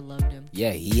 the crowd loved him.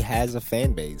 Yeah, he has a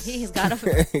fan base. He's got a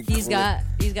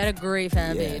great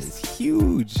fan Yeah, base. it's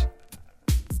huge.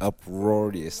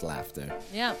 Uproarious laughter.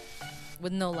 Yeah,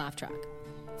 with no laugh track.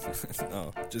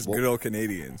 No, just good old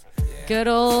Canadians. Good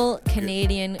old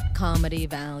Canadian comedy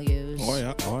values. Oh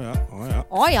yeah, oh yeah, oh yeah,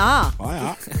 Oh yeah, oh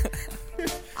yeah.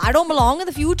 I don't belong in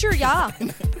the future. Yeah, He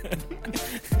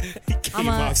came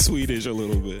off Swedish a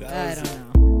little bit. I don't know.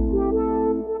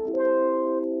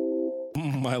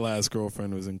 My last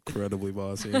girlfriend was incredibly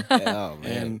bossy. Oh, man.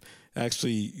 And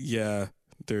actually, yeah,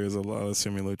 there's a lot of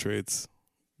similar traits.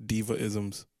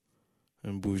 Diva-isms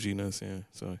and bouginess, yeah.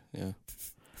 So, yeah.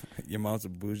 Your mom's a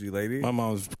bougie lady? My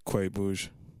mom's quite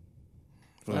bouge.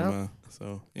 But, Well.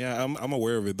 so, yeah, I'm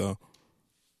aware of it, though.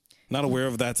 Not aware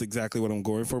of that's exactly what I'm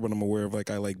going for, but I'm aware of, like,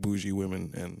 I like bougie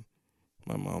women, and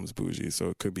my mom's bougie, so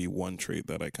it could be one trait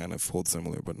that I kind of hold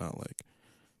similar, but not, like,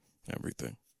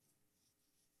 everything.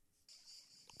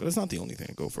 But it's not the only thing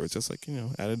I go for. It's just, like,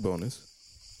 added bonus.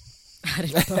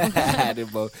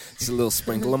 It's a little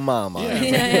sprinkle of mom on it.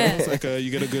 Yeah. It's like you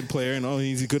get a good player, and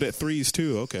he's good at threes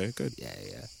too. Okay, good. Yeah,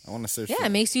 yeah. I want to search. Yeah, it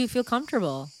makes you feel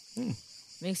comfortable.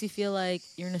 Makes you feel like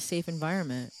you're in a safe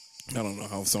environment. I don't know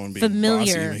how someone being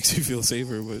Familiar. bossy makes you feel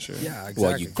safer, but sure. Yeah, exactly.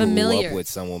 Well, you grew Familiar. up with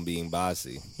someone being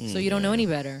bossy. So you don't know any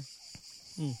better.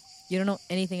 You don't know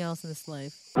anything else in this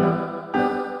life.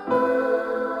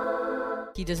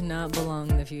 He does not belong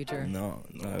in the future. No,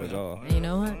 not at all. And you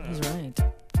know what? He's right.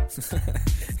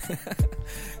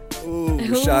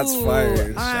 Ooh, shots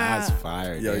fired. Shots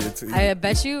fired. Yo, yeah. you're I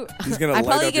bet you. he's gonna I light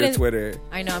probably up get your in- Twitter.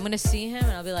 I know. I'm gonna see him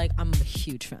and I'll be like, I'm a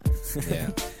huge fan. Yeah.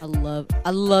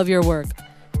 I love your work.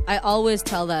 I always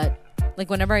tell that. Like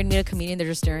whenever I meet a comedian, they're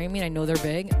just staring at me. And I know they're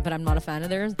big, but I'm not a fan of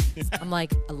theirs. I'm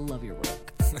like, I love your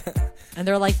work. And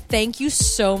they're like, thank you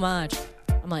so much.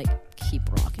 I'm like, keep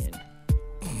rocking.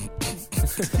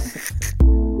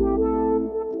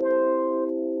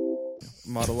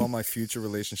 Model all my future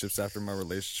relationships after my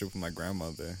relationship with my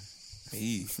grandmother.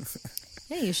 Hey.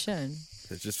 Yeah, you should.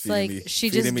 It's just It's feeding like me. she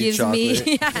feeding just gives me,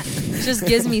 chocolate. yeah, just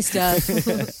gives me stuff.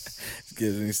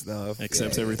 Gives me stuff.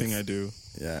 Accepts everything I do.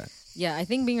 Yeah. Yeah, I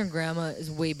think being a grandma is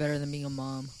way better than being a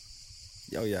mom.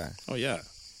 Oh yeah. Oh yeah.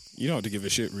 You don't have to give a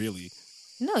shit, really.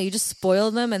 No, you just spoil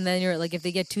them, and then you're like, if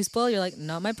they get too spoiled, you're like,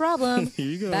 not my problem. Here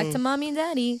you go. Back to mommy and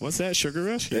daddy. What's that, Sugar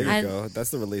Rush? There you And- go. That's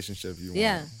the relationship you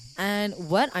Yeah. want. And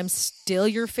what? I'm still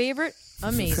your favorite?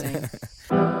 Amazing.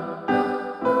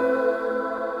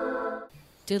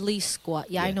 Diddly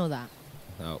squat. Yeah, I know that.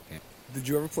 Oh, okay. Did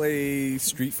you ever play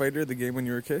Street Fighter, the game, when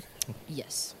you were a kid?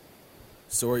 Yes.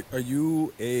 So are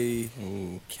you a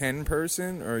Ooh. Ken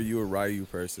person or are you a Ryu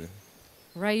person?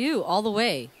 Ryu, all the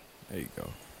way. There you go.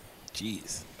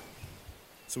 Jeez.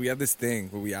 So we have this thing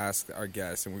where we ask our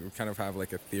guests, and we kind of have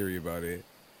like a theory about it.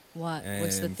 What?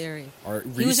 What's the And theory? Our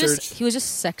He was research.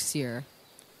 just sexier.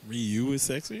 Ryu is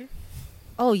sexier?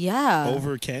 Oh yeah.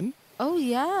 Over Ken? Oh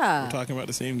yeah. We're talking about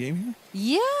the same game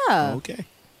here? Yeah. Okay.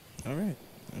 All right.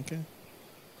 Okay.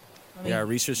 I mean, Yeah,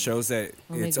 research shows that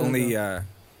Let me it's Google.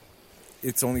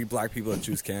 only black people that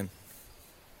choose Ken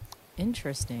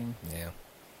Interesting. Yeah.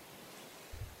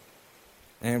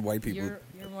 and white people. You're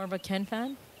more of a Ken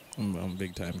fan? I'm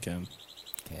big time Ken.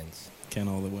 Ken's. Ken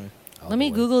all the way. all Let me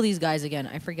the way. Google these guys again.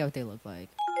 I forget what they look like.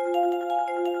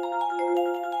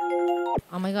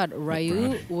 Oh my god,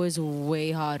 Ryu was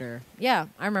way hotter. Yeah,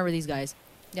 I remember these guys.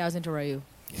 Yeah, I was into Ryu.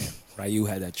 Yeah. Ryu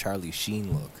had that Charlie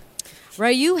Sheen look.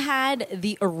 Ryu had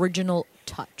the original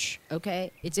touch,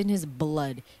 okay? It's in his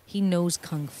blood. He knows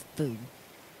kung fu.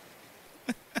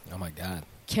 Oh my God.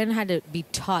 Ken had to be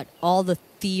taught all the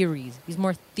theories. He's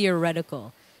more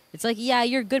theoretical. It's like, yeah,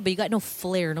 you're good, but you got no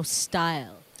flair, no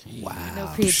style, Wow. no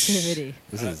creativity.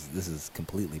 This is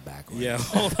completely backwards. Yeah,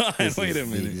 hold on. This Wait is a The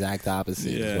minute. exact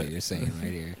opposite Yeah. is what you're saying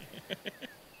right here.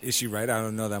 Is she right? I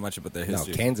don't know that much about their No,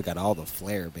 history. Ken's got all the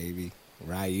flair, baby.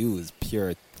 Ryu is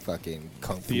pure fucking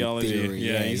kung fu Theology. theory.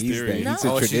 Yeah, he's he's theory. He's No.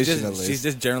 a traditionalist. She's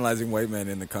just generalizing white men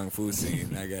in the kung fu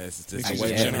scene. I guess it's just She's a white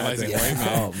just man generalizing thing. white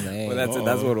men. Oh man. Well,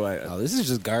 that's what I. Oh, this is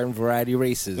just garden variety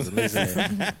racism,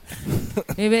 isn't it?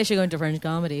 Maybe I should go into French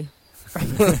comedy.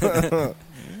 Just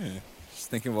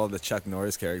thinking of all the Chuck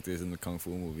Norris characters in the kung fu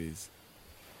movies.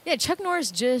 Yeah, Chuck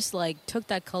Norris just like took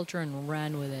that culture and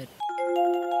ran with it.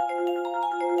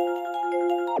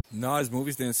 No, his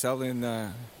movies didn't sell in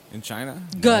China.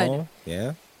 Good. No?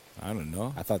 Yeah. I don't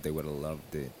know. I thought they would have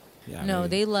loved it. Yeah, No, maybe.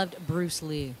 they loved Bruce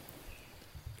Lee.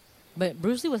 But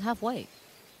Bruce Lee was half white.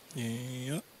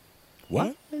 Yeah.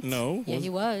 What? No. Yeah, he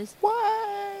was. What?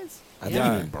 I think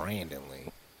Yeah. you mean Brandon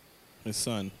Lee. His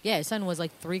son. Yeah, his son was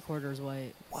like 3/4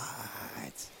 white.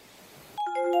 What?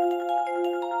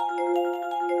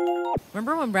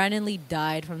 Remember when Brandon Lee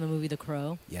died from the movie The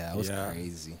Crow? Yeah, that was Yeah.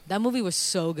 crazy. That movie was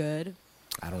so good.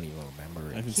 I don't even remember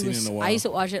I it. haven't He seen was, it in a while. I used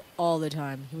to watch it all the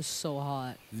time. He was so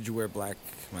hot. Did you wear black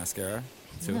mascara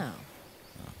too? No,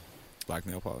 Black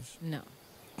nail polish. no,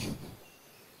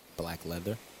 Black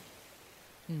leather.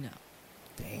 no.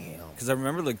 Damn. Because I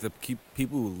remember like the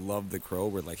people who loved The Crow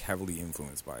were like heavily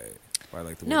influenced by it. By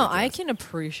like the way No, they I dressed. can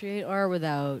appreciate art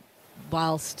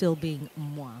while still being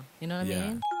moi. You know what I Yeah.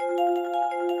 mean?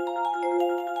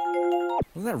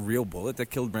 Wasn't that Real Bullet that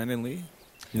killed Brandon Lee?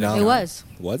 No. It was.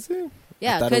 Was it?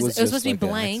 Yeah, I thought because it was just supposed to be like an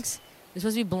blanks. It was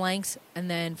supposed to be blanks, and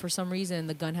then for some reason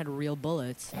the gun had real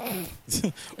bullets.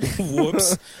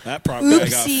 Whoops. That prop guy got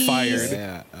Oopsies. fired.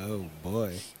 Yeah. Oh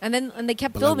boy. And they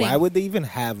kept But like, filming. why would they even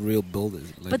have real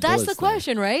bullets? Like, But that's the bullets there?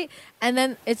 question, right? And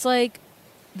then it's like,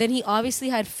 then he obviously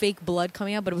had fake blood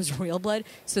coming out, but it was real blood,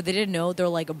 so they didn't know. They're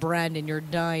like, Brandon, you're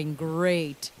dying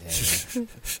great. Yeah.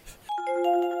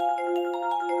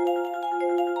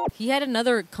 He had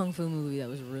another kung fu movie that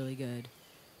was really good.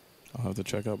 I'll have to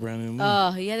check out Brandon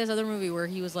Lee. He had this other movie where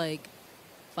he was like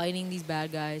fighting these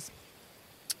bad guys.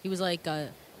 He was like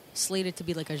slated to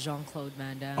be like a Jean-Claude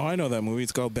Van Damme. Oh, I know that movie.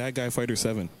 It's called Bad Guy Fighter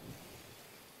 7.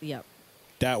 Yep.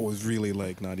 That was really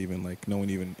like not even like no one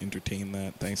even entertained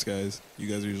that. Thanks, guys. You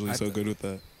guys are usually so good with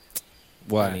that.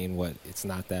 Well, I mean, what? It's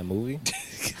not that movie.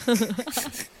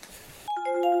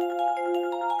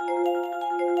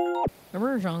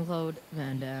 Remember Jean-Claude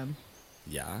Van Damme?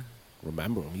 Yeah.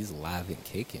 Remember him? He's alive and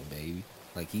kicking, baby.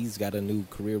 Like he's got a new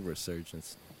career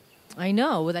resurgence. I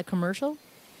know, with that commercial?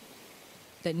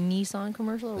 That Nissan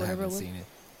commercial or I whatever it haven't was? seen it.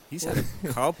 He's had a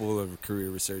couple of career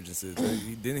resurgences.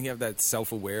 Didn't he have that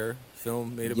Self-Aware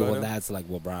film made Yeah, about well, him? that's like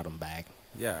what brought him back.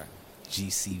 Yeah.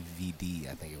 GCVD,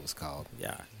 I think it was called.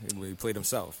 Yeah. He played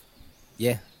himself.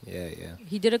 Yeah.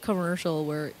 He did a commercial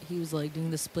where he was like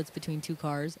doing the splits between two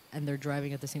cars and they're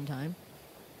driving at the same time.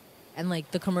 And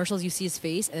like the commercials, you see his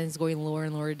face and it's going lower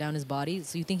and lower down his body.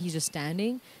 So you think he's just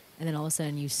standing, and then all of a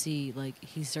sudden you see like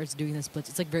he starts doing the splits.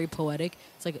 It's like very poetic.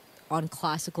 It's like on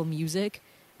classical music,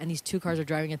 and these two cars are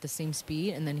driving at the same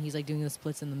speed, and then he's like doing the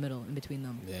splits in the middle, in between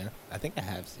them. Yeah, I think I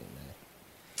have seen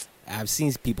that. I've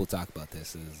seen people talk about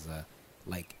this. Is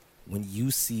like when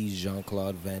you see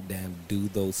Jean-Claude Van Damme do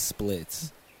those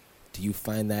splits, do you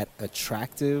find that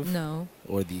attractive? No,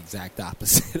 Or the exact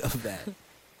opposite of that?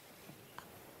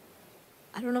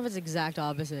 I don't know if it's exact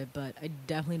opposite, but I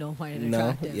definitely don't find it No,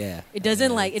 attractive. yeah. It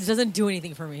doesn't Yeah, it doesn't do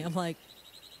anything for me. I'm like,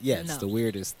 Yeah, it's No. the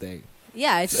weirdest thing.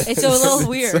 yeah, it's a little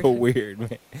weird. It's so weird,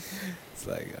 man. It's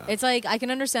like, It's like I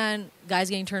can understand guys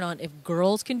getting turned on if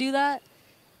girls can do that,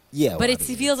 yeah, but well, it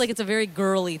feels like it's a very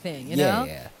girly thing, you know?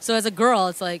 Yeah. So as a girl,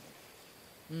 it's like,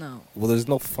 no. well, there's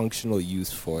no functional use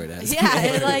for it. As Yeah,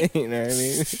 it's like- you know what I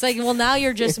mean? It's like, well, now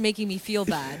you're just making me feel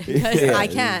bad because Yeah. I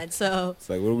can't. So It's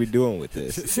like, what are we doing with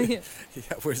this? Yeah,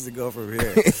 where's it go from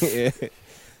here?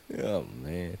 Yeah. Oh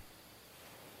man.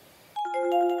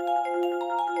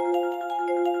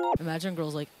 imagine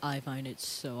girls like, I find it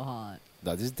so hot.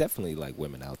 No, there's definitely like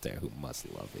women out there who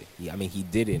must love it. I mean, he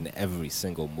did it in every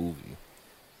single movie.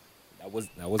 That was.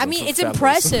 I mean, it's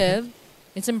impressive.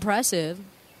 It's impressive.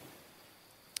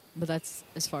 But that's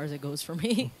as far as it goes for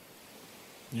me.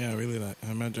 Yeah, really. That I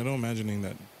don't imagining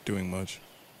that doing much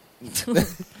for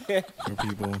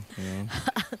people. You know,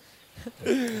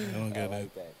 I don't get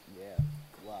it. that. Yeah.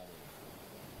 Wow.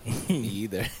 Me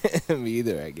either. Me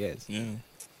either. I guess. Yeah.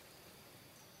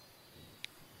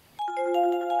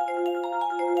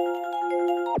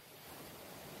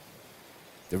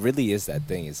 There really is that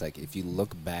thing. It's like if you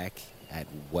look back at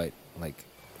what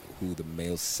who the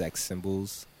male sex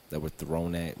symbols that were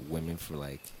thrown at women for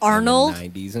Arnold?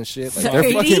 in the 90s and shit. Like The they're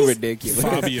 80s? fucking ridiculous.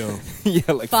 Fabio.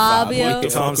 Yeah, like Fabio.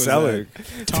 Tom Selleck.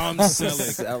 Tom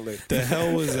Selleck. Selleck. The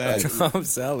hell was that? Tom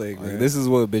Selleck, Like, man. this is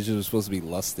what bitches are supposed to be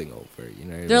lusting over. You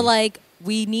know what I They're mean? like,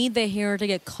 We need the hair to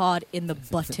get caught in the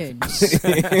buttons.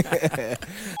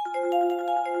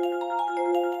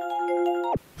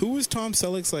 Who was Tom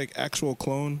Selleck's like actual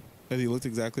clone that he looked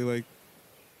exactly like?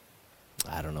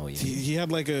 I don't know. He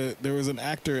had like there was an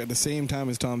actor at the same time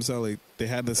as Tom Selleck. They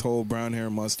had this whole brown hair,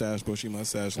 mustache, bushy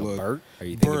mustache look. Burt? Are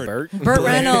you thinking Burt? Burt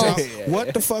Reynolds.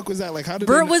 What the fuck was that? Like, how did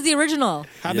Burt was the original.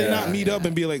 How did they not meet up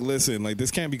and be like, listen, like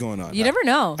this can't be going on? You never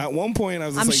know. At one point, I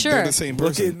was just I'm like, sure. they're the same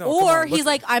person. Or he's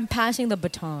like, I'm passing the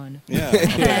baton. Yeah, I'm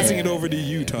passing it over to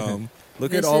you, Tom.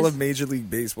 Look at all of Major League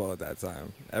Baseball at that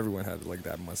time. Everyone had like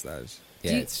that mustache.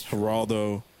 Yeah, it's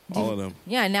Geraldo, all of them.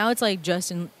 Yeah, now it's like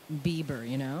Justin Bieber,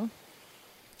 you know?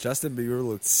 Justin Bieber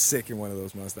looked sick in one of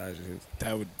those mustaches.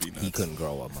 That would be nuts. he couldn't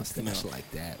grow a mustache like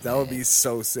that. That would be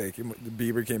so sick.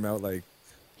 Bieber came out like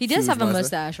He does huge have a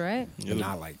mustache, right? But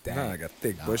not like that. not like a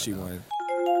thick bushy one.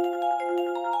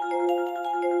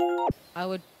 I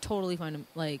would totally find him,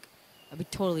 like, I'd be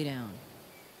totally down.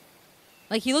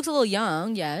 Like, he looks a little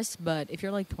young, yes, but if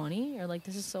you're like 20, you're like,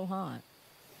 this is so hot.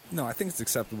 No, I think it's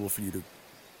acceptable for you to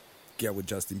get with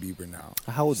Justin Bieber now.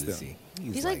 How old is Still. he?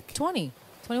 He's like 20,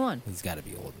 21. He's got to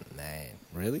be older than that.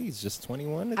 Really? He's just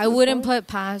 21? I wouldn't put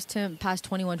past him past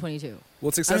 21, 22. Well,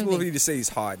 it's acceptable for you to say he's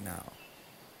hot now.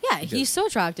 Yeah, he's so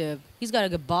attractive. He's got a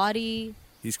good body.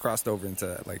 He's crossed over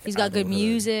into like. He's got good adulthood.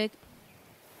 music.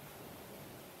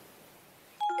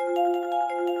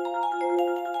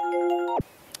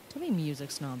 Don't be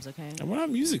music snobs, okay? And we're not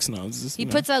music snobs. Just, He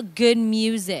puts out good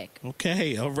music.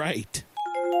 Okay, all right.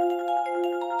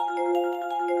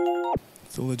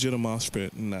 It's a legit mosh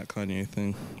pit in that Kanye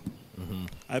thing.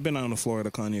 I've been on the floor at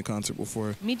a Kanye concert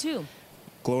before. Me too.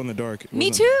 Glow in the dark. It Me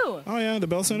wasn't- too. Oh yeah, the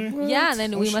Bell Center. Yeah,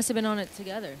 then we sh- must have been on it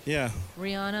together. Yeah,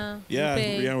 Rihanna. yeah. Lupe.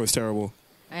 Rihanna was terrible.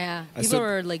 Yeah. I People said-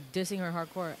 were like dissing her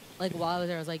hardcore. Like while I was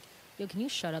there, I was like, yo, can you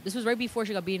shut up? This was right before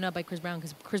she got beaten up by Chris Brown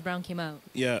because Chris Brown came out.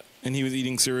 Yeah, and he was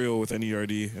eating cereal with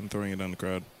NERD and throwing it on the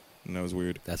crowd, and that was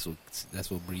weird. That's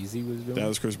what Breezy was doing? That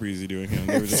was Chris Breezy doing him.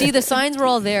 They were just, See, the signs were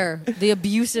all there. The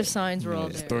abusive signs were all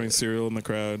just there. throwing cereal in the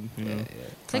crowd. You know,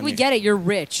 It's like, we get it. You're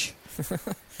rich.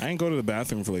 I didn't go to the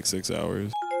bathroom for like 6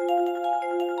 hours.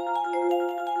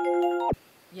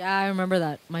 Yeah, I remember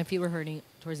that. My feet were hurting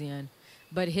towards the end.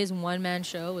 But his one-man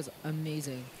show was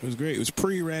amazing. It was great. It was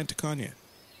pre-rant to Kanye,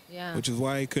 Yeah. which is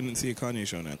why I couldn't see a Kanye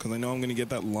show now because I know I'm going to get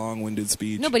that long-winded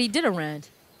speech. No, but he did a rant.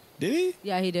 Did he?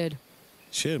 Yeah, he did.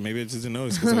 Shit, maybe I just didn't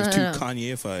notice because I was too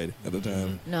Kanye-ified at the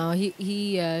time. No, he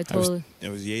totally I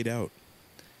was yayed out.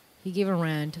 he gave a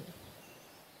rant.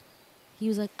 He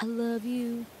was like, "I love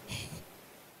you."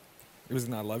 It was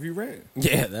not love you, right?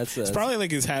 Yeah, that's It's probably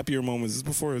like his happier moments. It's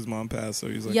before his mom passed, so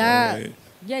he's like, Yeah. all right.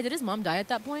 Yeah, did his mom die at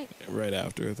that point? Right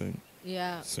after, I think.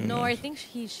 Yeah. Soon No, enough. I think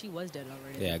she was dead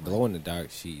already. Yeah, Glow in the Dark,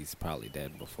 she's probably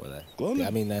dead before that. Glow in the- I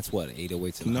mean, that's what,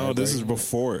 808s and No, this is Heartbreak?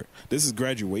 before. This is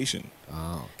graduation.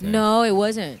 Oh, okay. No, it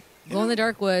wasn't. Glow in the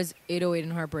Dark was 808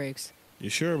 and Heartbreaks. You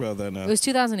sure about that now? It was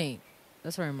 2008.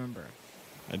 That's what I remember.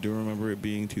 I do remember it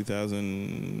being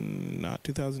 2000, not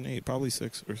 2008, probably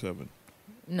 6 or 7.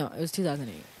 No, it was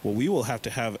 2008. Well, we will have to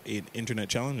have an internet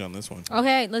challenge on this one.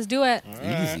 Okay, let's do it.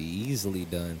 Easily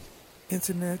done.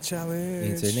 Internet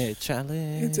challenge. Internet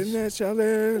challenge. Internet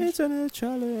challenge. Internet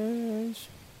challenge.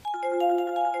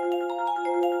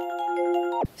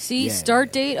 See, Yeah.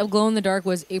 start date of Glow in the Dark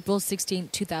was April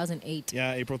 16th, 2008.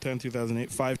 Yeah, April 10,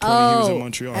 2008, 5:20. He was in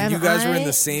Montreal. am You guys were in I-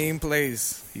 the same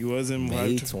place. He was in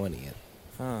May 20th.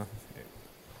 Huh.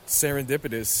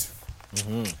 Serendipitous.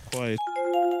 Quite.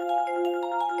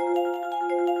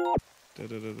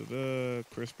 Da-da-da-da-da.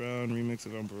 Chris Brown remix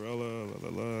of Umbrella. La, la,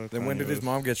 la. Then when Kanye did his West.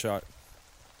 mom get shot?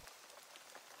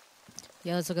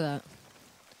 Yeah, let's look at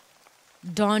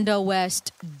that. Donda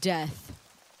West death.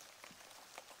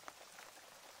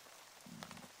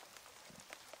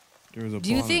 There was a Do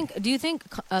you blonde- think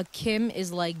Kim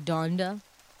is like Donda?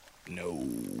 No.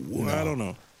 I don't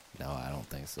know. No, I don't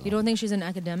think so. You don't think she's an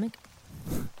academic?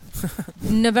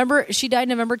 She died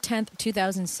November 10th,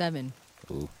 2007.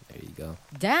 Ooh, there you go.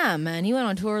 Damn, man, he went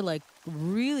on tour like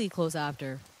really close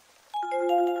after.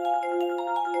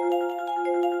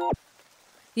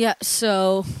 Yeah,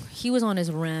 so he was on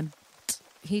his rant.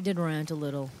 He did rant a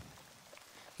little.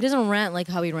 He doesn't rant like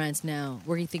how he rants now,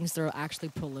 where he thinks they're actually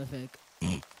prolific.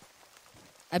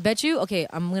 I bet you, okay,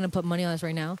 I'm going to put money on this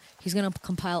right now. He's going to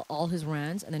compile all his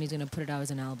rants, and then he's going to put it out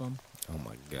as an album. Oh,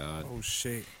 my God. Oh,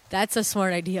 shit. That's a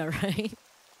smart idea, right?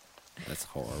 That's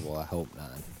horrible. I hope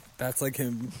not. That's like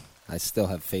him. I still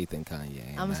have faith in Kanye.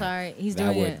 and I'm that- sorry. He's that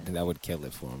doing would, it. That would kill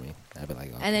it for me. I'd be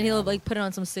like, okay, And then he'll I'm- like put it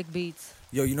on some sick beats.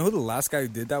 Yo, you know who the last guy who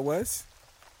did that was?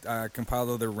 Compiled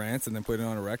all their rants and then put it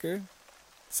on a record?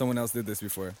 Someone else did this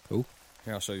before. Who?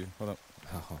 Here, I'll show you. Hold up.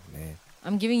 Oh, man.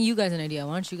 I'm giving you guys an idea.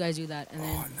 Why don't you guys do that and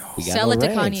then We got sell no it to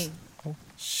rants. Kanye?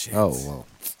 Shit. Oh, well.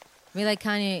 Be like,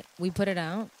 Kanye, we put it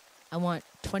out. I want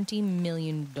 $20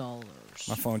 million.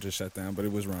 My phone just shut down, but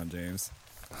it was Ron James.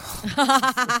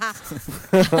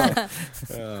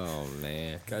 Oh,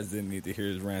 man. Guys didn't need to hear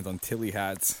his rant on Tilly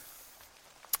hats.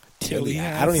 Tilly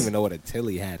hat. hats? I don't even know what a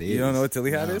Tilly hat is. You don't know what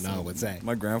Tilly hat is? No, what's that?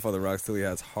 My grandfather rocks Tilly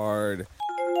hats hard.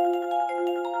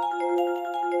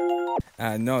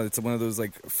 No, it's one of those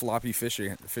like floppy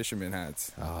fisherman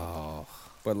hats, Oh,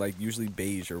 but like usually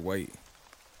beige or white.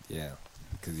 yeah.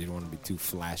 Because you don't want to be too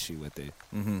flashy with it.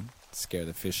 Mm-hmm. Scare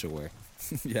the fish away.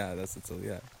 Yeah, that's the Tilly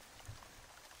hat.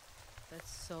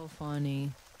 That's so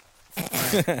funny.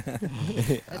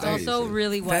 It's also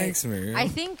really white. Thanks, Miriam. I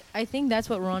think that's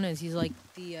what Ron is. He's like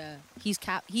the he's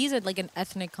like an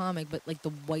ethnic comic, but like the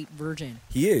white version.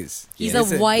 He is. He's Yeah. a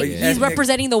Listen, white. like, He's ethnic-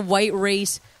 representing the white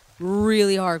race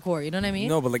really hardcore. You know what I mean?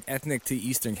 No, but like ethnic to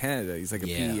Eastern Canada. He's like a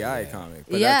Yeah, PEI yeah. comic.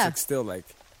 But Yeah. that's like still like.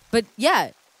 But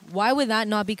yeah, why would that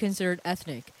not be considered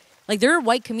ethnic? Like there are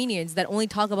white comedians that only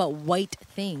talk about white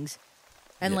things,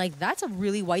 and Yeah. like that's a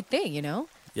really white thing, you know.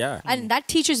 Yeah. And that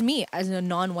teaches me as a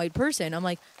non-white person. I'm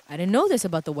like, I didn't know this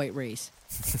about the white race.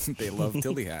 They love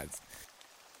Tilly hats.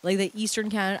 Like the Eastern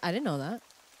Canada, I didn't know that.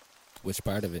 Which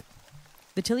part of it?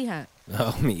 The Tilly hat.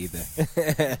 No, me either.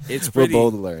 It's We're pretty.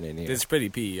 both learning here. It's pretty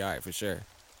PEI for sure,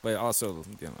 but also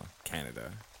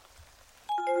Canada.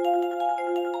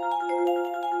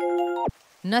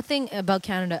 Nothing about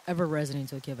Canada ever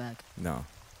resonates with Quebec. No.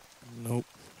 Nope.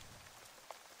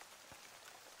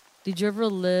 Did you ever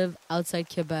live outside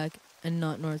Quebec and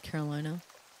not North Carolina?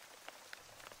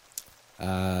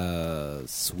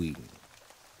 Sweden.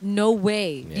 No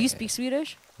way. Do you Yeah. speak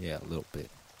Swedish? Yeah, a little bit.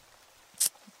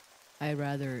 I'd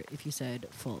rather if you said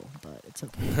full, but it's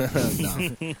okay.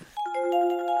 No.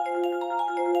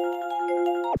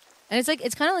 And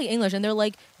it's kind of like English, and they're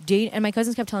like, and my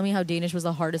cousins kept telling me how Danish was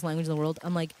the hardest language in the world.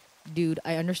 I'm like, dude,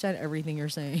 I understand everything you're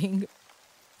saying.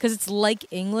 Because it's like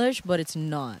English, but it's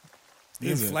not. The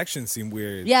Is it? inflections seem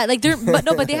weird. Yeah, like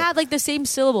but they have like the same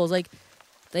syllables. Like,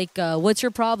 what's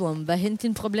your problem? Vad är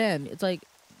din problem? It's like,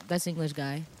 that's English,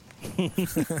 guy. And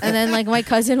then like my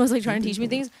cousin was like trying to teach me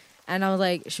things, and I was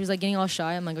like, she was like getting all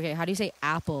shy. I'm like, okay, how do you say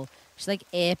apple? She's like,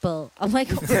 apple. I'm like,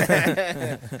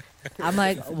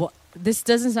 what? This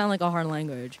doesn't sound like a hard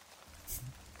language.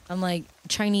 I'm like,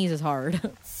 Chinese is hard.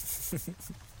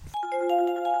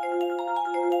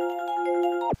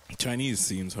 Chinese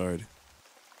seems hard.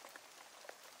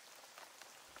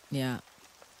 Yeah.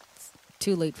 It's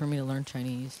too late for me to learn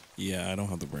Chinese. Yeah, I don't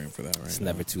have the brain for that right It's now.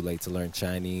 never too late to learn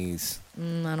Chinese. I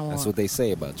don't want. That's what they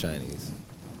say about Chinese.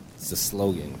 It's the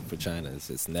slogan for China.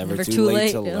 It's never, Never too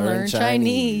late to learn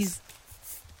Chinese.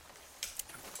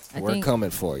 I We're think, coming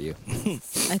for you.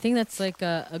 I think that's like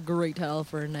a great tell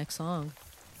for our next song.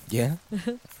 Yeah,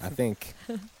 I think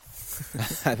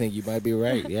you might be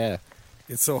right. Yeah,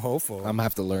 It's so hopeful. I'm gonna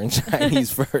have to learn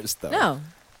Chinese first, though. No.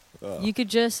 Oh. You could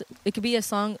just, it could be a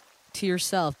song to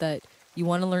yourself that you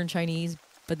want to learn Chinese,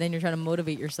 but then you're trying to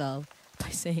motivate yourself by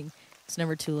saying it's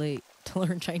never too late to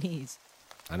learn Chinese.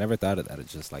 I never thought of that as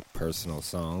just like personal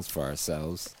songs for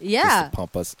ourselves. Yeah. just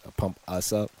to pump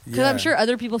us up. Because I'm sure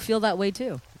other people feel that way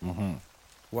too. Mm-hmm.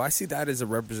 Well, I see that as a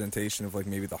representation of like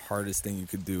maybe the hardest thing you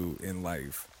could do in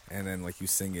life, and then like you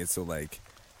sing it, so like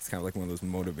it's kind of like one of those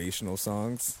motivational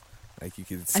songs. Like you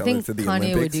could I sell think it to the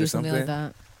Kanye Olympics would do or something like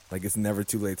that. Like it's never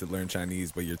too late to learn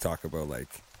Chinese, but you're talking about like,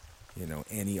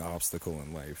 any obstacle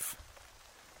in life.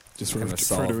 Just Kinda refer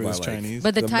solved to it by, as like, Chinese.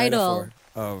 But the title, metaphor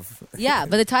of yeah,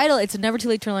 but the title, it's never too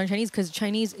late to learn Chinese because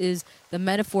Chinese is the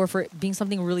metaphor for it being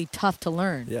something really tough to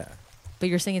learn. yeah, But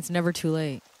you're saying it's never too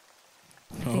late.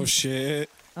 Oh shit!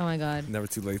 Oh my God. never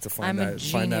too late to I'm find a that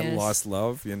genius. lost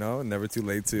love. Never too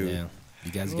late to. Yeah,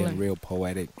 you guys getting real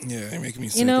poetic. Yeah, they're making me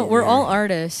sick. You know, over we're here. all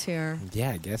artists here.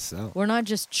 Yeah, I guess so. We're not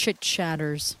just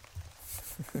chit-chatters.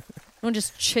 We don't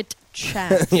just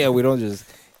chit-chat. Yeah, we don't just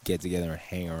get together and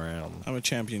hang around. I'm a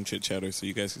champion chit chatter, so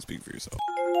you guys can speak for yourself.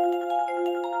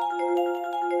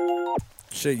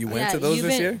 Shit, you went Yeah, to those you've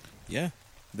this been- year? Yeah,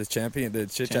 the Chit Chat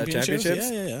championships.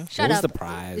 championships. Yeah. Shut what up. was the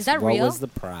prize? Is that what real? was the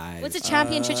prize? What's a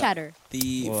champion chit-chatter?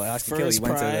 The Well, ask Kelly, first you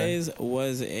went to the- prize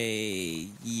was a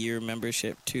year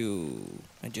membership to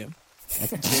a gym.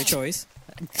 Your choice.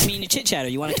 I mean, you chit chatter.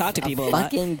 You want to talk to people a lot.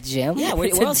 Fucking gym? Yeah, where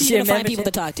It's else a are you going to gym find people to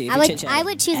membership? talk to? if I you're would chit-chatting? I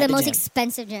would choose At the the most gym.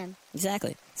 expensive gym.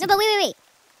 Exactly. No, but wait.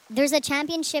 There's a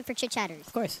championship for chit chatters.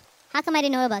 Of course. How come I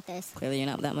didn't know about this? Clearly, you're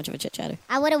not that much of a chit chatter.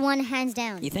 I would have won hands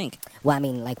down. You think? Well, I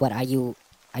mean, like, what are you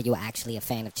actually a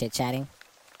fan of chit chatting?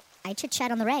 I chit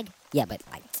chat on the reg. Yeah, but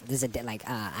like there's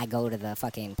I go to the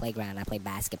fucking playground. I play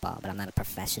basketball, but I'm not a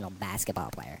professional basketball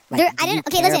player. Like, There- do I didn't- you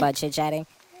okay, care listen. about chit chatting?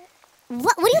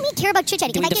 What do you mean care about chit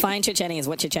chatting? Do we define chit chatting as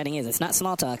what chit chatting is? It's not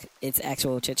small talk. It's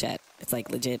actual chit chat. It's like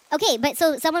legit. Okay, but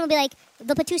so someone will be like,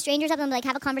 they'll put two strangers up and they'll be like,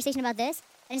 have a conversation about this,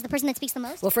 and it's the person that speaks the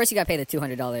most. Well, first you got to pay the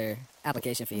 $200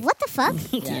 application fee. What the fuck?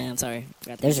 Yeah, I'm sorry.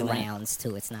 Forgot to There's mention that. rounds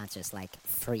too. It's not just like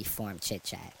free form chit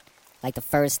chat. Like the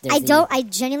first. I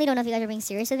genuinely don't know if you guys are being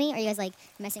serious with me or are you guys like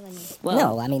messing with me. Well,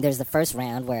 No, I mean there's the first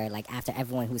round where like after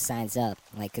everyone who signs up,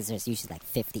 like because there's usually like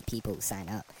 50 people who sign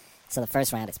up. So the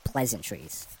first round is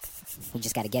pleasantries. We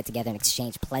just got to get together and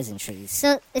exchange pleasantries.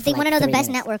 So if they For, want to like, know the 3 best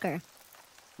minutes. networker,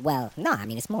 Well, no, I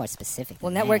mean it's more specific.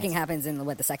 Well, than networking that. happens in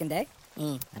the second day.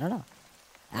 I don't know.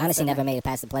 I honestly never made it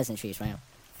past the pleasantries round.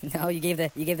 No, you gave the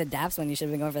daps when you should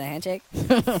have been going for the handshake.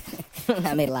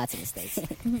 I made lots of mistakes.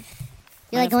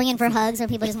 you're like going in for hugs or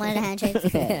people just wanted a handshake.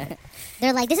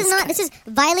 They're like, this is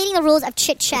violating the rules of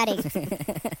chit chatting.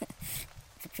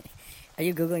 Are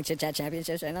you googling chit chat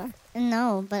championships right now?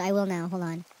 No, but I will now. Hold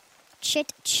on.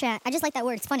 Chit chat. I just like that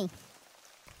word. It's funny.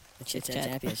 The chit chat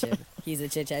Chit-chat. championship. He's a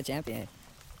chit chat champion.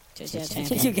 Chit chat Chit-chat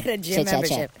champ. You get a gym Chit chat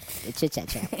membership. champ. The chit chat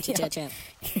champ. Chit chat champ.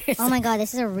 Oh my god,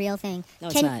 this is a real thing. No,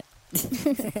 it's not.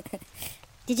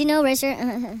 Did you know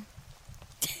Racer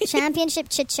Championship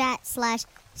Chit Chat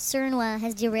 / Cernwa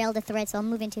has derailed the thread, so I'll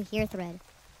move into here thread.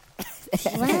 It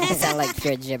sounds like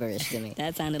pure gibberish to me.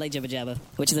 That sounded like Jibba Jabba,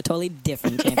 which is a totally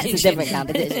different It's a championship. different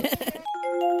competition.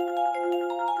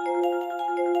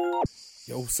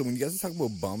 Yo, so when you guys were talking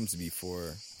about bums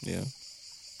before, Yeah.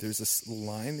 there's this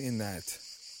line in that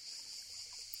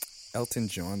Elton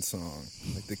John song,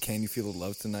 like the "Can You Feel the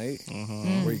Love Tonight,"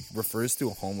 where he refers to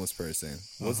a homeless person.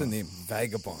 What's the name?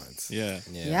 Vagabonds. Yeah.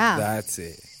 Yeah. That's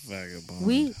it. Vagabond.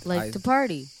 We like I- to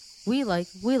party. We like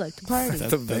to party. The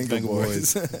That's Venga Venga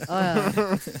Boys.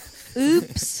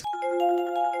 Oops.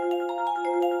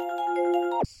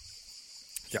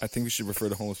 Yeah, I think we should refer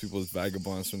to homeless people as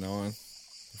vagabonds from now on.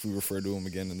 If we refer to them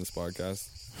again in this podcast.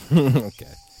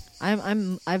 Okay.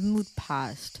 I've moved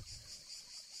past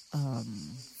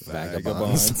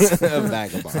Vagabonds.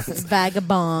 Vagabonds.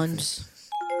 vagabonds.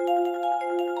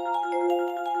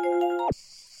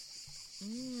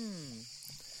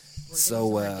 So,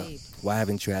 why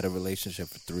haven't you had a relationship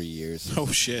for 3 years? Oh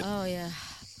shit. Oh yeah,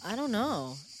 I don't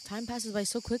know. Time passes by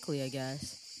so quickly. I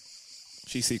guess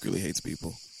She secretly hates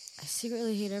people. I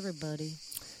secretly hate everybody.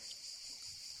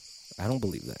 I don't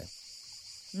believe that.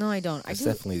 No, I don't. That's I do.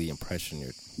 definitely the impression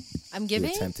I'm you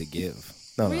giving. attempt to give.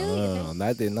 No, Really? no.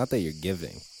 Not that you're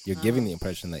giving. You're giving the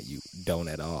impression that you don't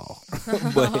at all.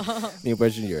 But the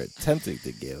impression you're attempting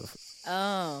to give.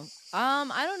 Oh,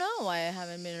 I don't know why I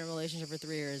haven't been in a relationship for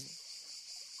 3 years.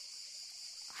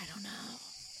 I don't know.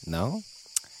 No? I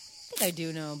think I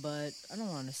do know, but I don't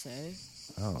want to say.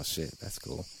 Oh, shit. That's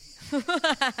cool.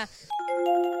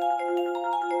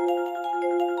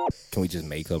 Can we just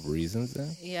make up reasons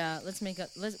then? Yeah, let's make up.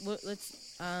 Let's.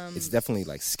 It's definitely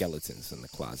like skeletons in the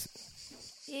closet.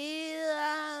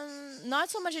 Yeah, not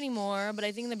so much anymore. But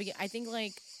I think in the beginning, I think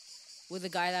like with the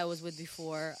guy that I was with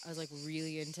before, I was like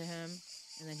really into him,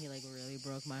 and then he like really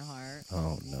broke my heart.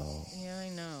 Oh, no. Yeah, I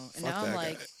know. And Fuck now I'm that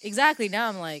like, guy. exactly. Now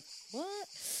I'm like, what?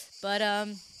 But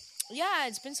yeah,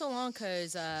 it's been so long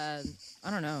because I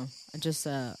don't know. I just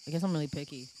I guess I'm really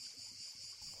picky.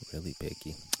 Really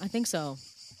picky. I think so.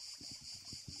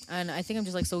 And I think I'm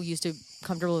just like so used to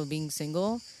comfortable with being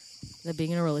single that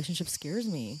being in a relationship scares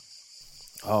me.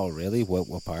 Oh, really? What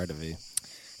part of it?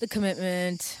 The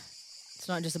commitment. It's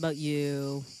not just about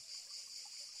you.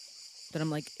 But I'm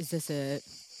like, is this it?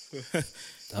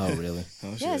 Oh, really?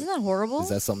 Oh, Yeah, isn't that horrible? Is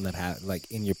that something that had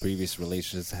like in your previous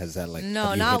relationships? Has that like no,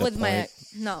 have you not hit a with my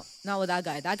point? not with that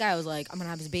guy. That guy was like, I'm gonna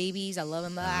have his babies. I love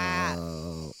him. Blah.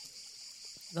 Oh,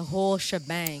 The whole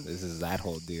shebang. this is that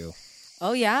whole deal.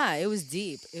 Oh yeah, it was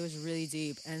deep. It was really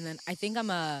deep. And then I think I'm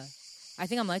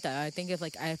like that. I think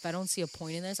if I don't see a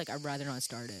point in this, like I'd rather not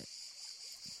start it.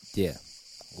 Yeah.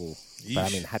 Ooh. But I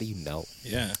Yeesh. mean, how do you know?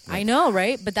 Yeah. I know,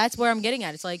 right? But that's where I'm getting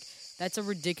at. It's like that's a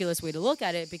ridiculous way to look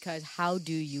at it because how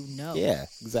do you know? Yeah,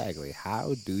 exactly.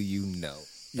 How do you know?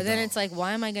 But then it's like,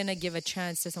 why am I gonna give a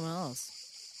chance to someone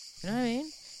else? You know what I mean?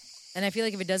 And I feel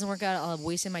like if it doesn't work out, I'll have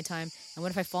wasted my time. And what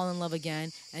if I fall in love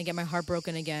again and I get my heart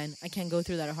broken again? I can't go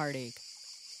through that heartache.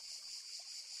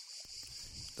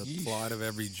 The plot of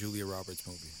every Julia Roberts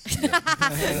movie.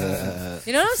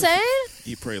 You know what I'm saying?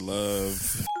 Eat, pray,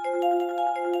 love.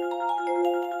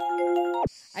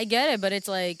 I get it, but it's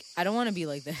like I don't want to be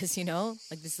like this, you know?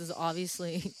 Like this is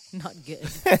obviously not good.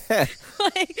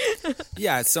 Like,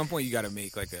 Yeah, at some point you got to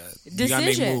make like you got to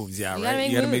make Decision. moves. Yeah, You gotta right.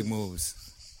 make You got to make moves.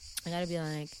 moves. I gotta be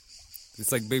like,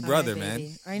 It's like Big All Brother, right, man.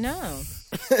 baby. I know.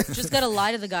 Just gotta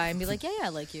lie to the guy and be like, yeah, I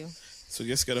like you. So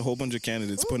just get a whole bunch of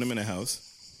candidates, put them in a house,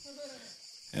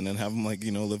 and then have them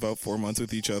live out 4 months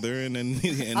with each other, and then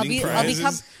the ending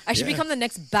prizes. I should become the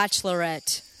next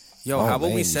Bachelorette. Yo, Oh, how about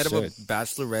man, we you set up a should.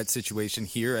 bachelorette situation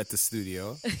here at the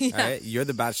studio? Yeah. All right, you're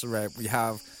the bachelorette. We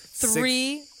have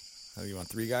 3. Oh, you want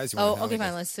 3 guys? You Oh, want how okay, many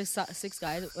fine. guys? Let's six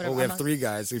guys. Whatever. Oh, we I'm have not- 3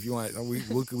 guys. If you want, we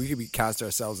could be cast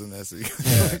ourselves in this.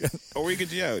 Or we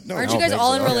could, no. Aren't I you don't guys think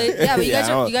all so. in relation? Yeah, but you Yeah, guys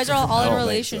I are. don't- You guys are all I in don't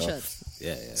think so. relationships.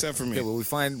 Yeah. Except for me. Okay, well, we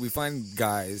find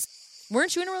guys.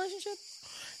 Weren't you in a relationship?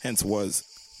 Hence was.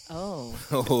 Oh.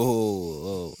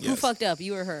 Oh. Who fucked up?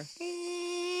 You or her?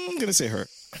 I'm going to say her.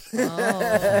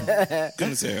 Oh.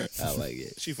 Going to say her. I like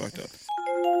it. She fucked up.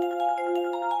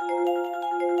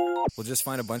 We'll just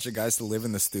find a bunch of guys to live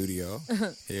in the studio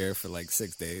here for like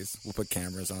 6 days. We'll put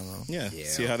cameras on them. Yeah.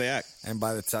 See how they act. And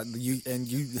by the time you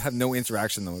have no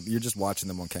interaction though, you're just watching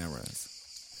them on cameras.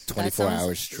 24 That sounds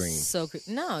hour stream. So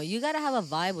no, you gotta have a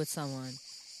vibe with someone.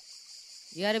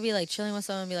 You gotta be like chilling with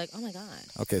someone and be like, oh my god,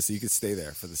 Okay, so you could stay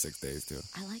there for the 6 days too.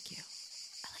 I like you.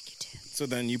 I like you too. So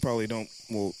then you probably don't,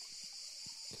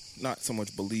 not so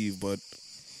much believe, but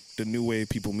the new way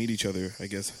people meet each other, I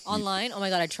guess. Online? Oh my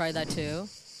god, I tried that too.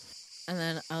 And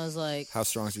then I was like, How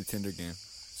strong is your Tinder game?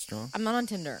 Strong? I'm not on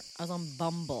Tinder. I was on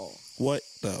Bumble. What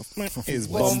the f- is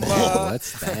What's Bumble? that?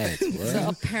 What's that? So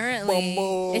What? apparently,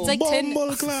 it's like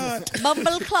Bumble clot.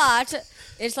 Bumble clot.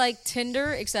 It's like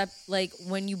Tinder, except like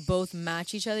when you both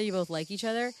match each other, you both like each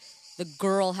other. The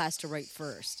girl has to write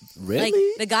first. Really? Like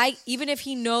the guy, even if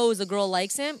he knows the girl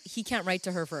likes him, he can't write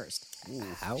to her first.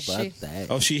 How about She- that?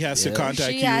 Oh, she has to Yeah.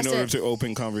 contact She you has in order to- to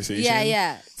open conversation? Yeah,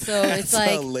 yeah. So it's That's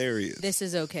like hilarious. this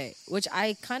is okay, which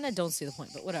I kind of don't see the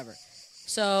point, but whatever.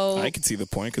 So I can see the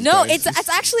point. 'Cause no, guys- it's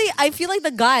actually I feel like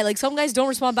the guy. Like some guys don't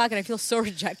respond back, and I feel so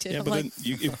rejected. Yeah, I'm but like,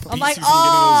 then it beats I'm like, you from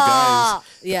getting those oh, guys.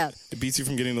 yeah. It beats you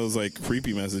from getting those like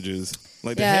creepy messages.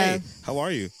 Like, the, Yeah. hey, how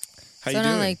are you? How So you I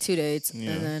doing? went on like 2 dates, Yeah.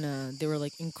 and then they were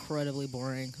like incredibly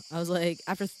boring. I was like,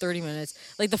 after 30 minutes,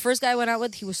 like the first guy I went out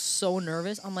with, he was so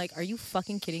nervous. I'm like, are you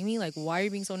fucking kidding me? Like, why are you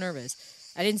being so nervous?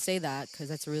 I didn't say that because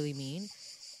that's really mean.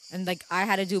 And like, I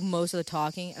had to do most of the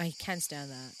talking, and I can't stand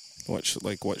that. what showed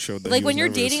that? Like he when was you're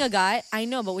nervous? dating a guy, I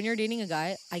know, but when you're dating a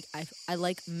guy, I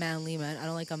like manly men. I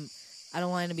don't like I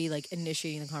don't want to be like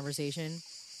initiating the conversation.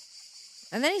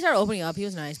 And then he started opening up. He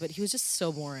was nice, but he was just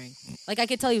so boring. Like I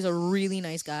could tell he was a really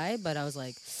nice guy, but I was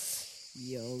like,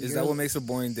 yo, Is you're that what makes a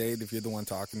boring date if you're the one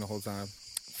talking the whole time?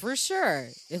 for sure.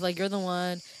 If like you're the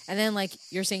one, and then like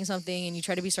you're saying something and you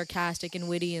try to be sarcastic and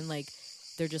witty, and like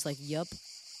they're just like, yup.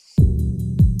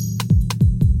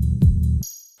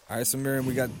 All right, so Miriam,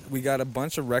 we got a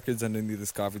bunch of records underneath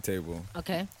this coffee table.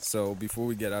 Okay. So before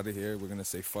we get out of here, we're gonna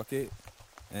say fuck it,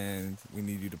 and we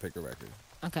need you to pick a record.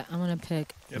 Okay, I'm gonna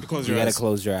pick. You have to close You your gotta eyes.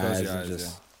 close your Close eyes your and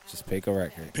eyes, just pick a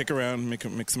record. Pick around,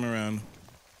 mix them around.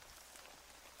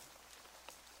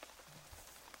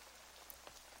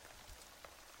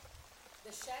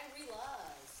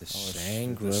 The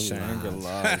Shangri-La.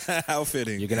 Shangri-La's. How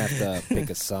fitting. You're gonna have to pick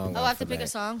a song. Oh, I have off to of pick a that.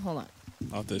 song. Hold on.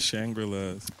 Off the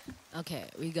Shangri-La's. Okay,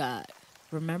 we got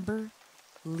Remember,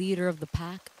 Leader of the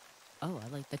Pack. Oh, I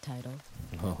like the title.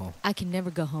 Oh. I Can Never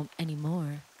Go Home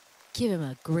Anymore. Give him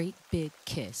a great big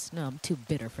kiss. No, I'm too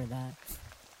bitter for that.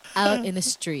 Out in the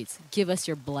streets, give us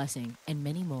your blessing, and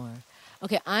many more.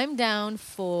 Okay, I'm down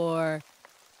for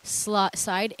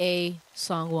side A,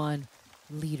 song 1,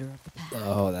 Leader of the Pack.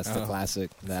 Oh, that's the classic.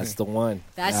 That's the one.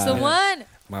 That's the one.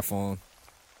 My phone.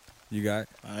 You got?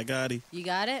 I got it. You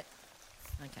got it?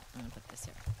 Okay, I'm gonna put this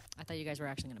here. I thought you guys were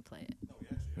actually gonna play it.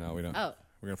 No, we don't. Oh,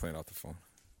 We're gonna play it off the phone.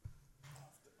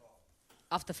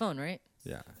 off the phone, right?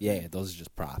 Yeah. Yeah, those are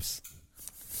just props.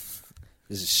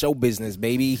 This is show business,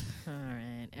 baby. All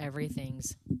right,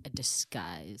 everything's a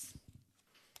disguise.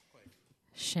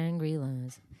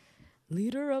 Shangri-La's,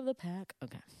 Leader of the Pack.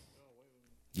 Okay,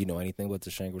 You know anything about the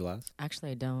Shangri-La's?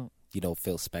 actually, I don't. You know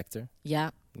Phil Spector?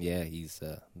 Yeah. Yeah, he's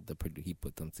he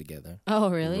put them together. Oh,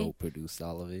 He really? wrote, produced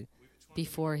all of it.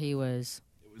 Before he was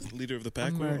It was leader of the a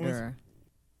pack. we went with? murderer.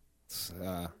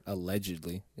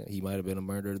 Allegedly, yeah, he might have been a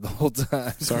murderer the whole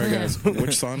time. Sorry, guys.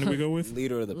 Which song did we go with?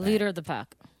 Leader of the pack. Leader of the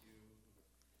Pack.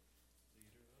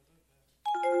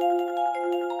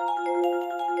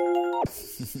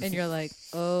 And you're like,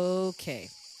 okay.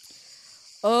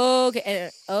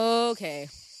 Okay.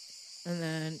 And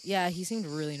then, yeah, he seemed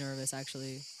really nervous,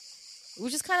 actually.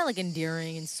 Which is kind of like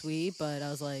endearing and sweet, but I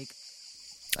was like,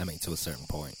 I mean, to a certain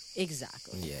point.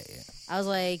 exactly. Yeah. I was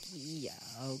like, yeah,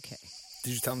 okay.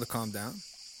 Did you tell him to calm down?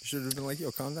 You should have been like,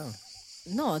 yo, calm down.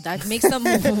 No, that makes them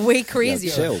way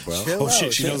crazier. Chill, bro. Oh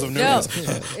shit, she knows I'm No,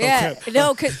 nervous. yeah,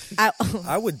 no, cause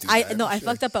I would do that. I sure.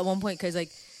 fucked up at one point because like,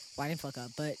 well, I didn't fuck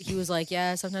up, but he was like,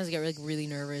 yeah, sometimes I get like really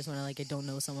nervous when I don't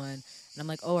know someone, and I'm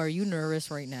like, oh, are you nervous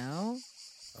right now?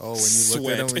 Oh, when you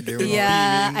looked at him, Sweat. they were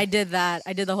Yeah, beaming. I did that.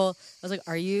 I did the whole. I was like,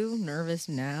 are you nervous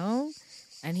now?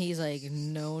 And he's like,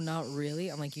 no, not really.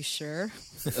 I'm like, you sure?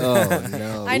 Oh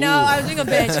no. I know, I was being a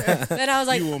bitch. Then I was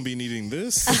like, You won't be needing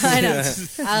this. I know.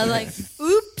 I was like,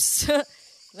 oops.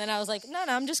 Then I was like, no,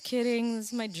 I'm just kidding. This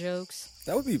is my jokes.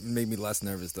 That would make me less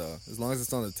nervous though. As long as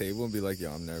it's on the table and be like,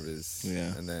 yo, I'm nervous.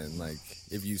 Yeah. And then like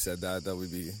if you said that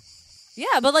would be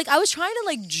Yeah, but like I was trying to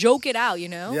like joke it out, you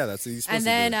know? yeah, that's what you're supposed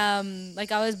And to then do.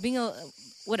 like I was being a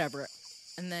whatever.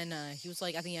 And then he was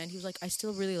like at the end, he was like, I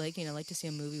still really like you and I'd like to see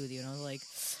a movie with you. And I was like,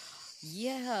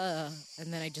 yeah.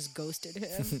 And then I just ghosted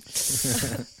him.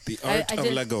 The I art of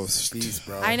did- Legos. Peace,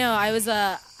 bro. I know. I was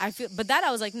I feel, but that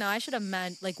I was like, no, I should have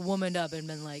womaned up and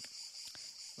been like,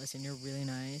 listen, you're really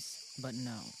nice, but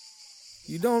no.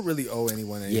 You don't really owe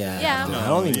anyone anything. Yeah. Yeah. I No,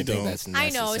 don't even you think don't. that's I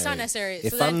necessary. know, it's not necessary.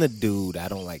 If So then- I'm the dude, I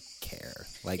don't like care.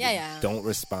 Like, Yeah. don't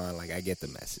respond. Like, I get the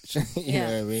message. you Yeah.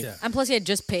 know what I mean? Yeah. And plus, he had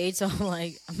just paid, so I'm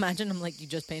like, imagine I'm like, you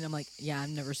just paid. I'm like, yeah,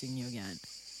 I'm never seeing you again.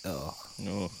 Oh.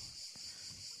 No.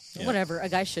 Yeah. Whatever, a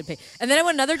guy should pay. And then I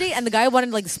went another date, and the guy wanted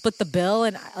to like split the bill,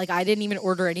 and like I didn't even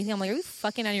order anything. I'm like, are you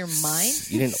fucking out of your mind?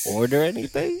 You didn't order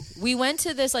anything? We went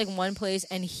to this like one place,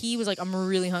 and he was like, I'm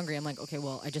really hungry. I'm like, okay,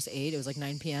 well, I just ate. It was like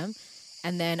 9 p.m.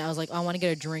 And then I was like, oh, I want to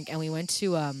get a drink, and we went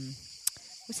to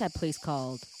what's that place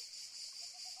called?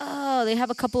 Oh, they have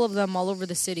a couple of them all over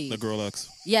the city. The Girl Lux.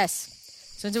 Yes.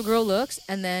 So went to Girl Looks,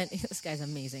 and then this guy's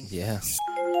amazing. Yeah.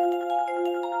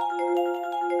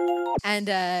 And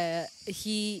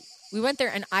we went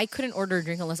there, and I couldn't order a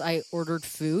drink unless I ordered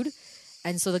food.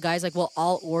 And so the guy's like, well,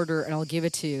 I'll order and I'll give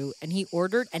it to you. And he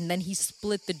ordered, and then he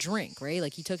split the drink, right?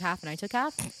 Like he took half and I took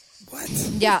half. What?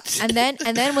 Yeah. And then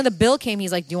when the bill came,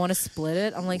 he's like, do you want to split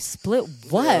it? I'm like, split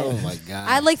what? Oh my god.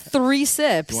 I had like 3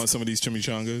 sips. You want some of these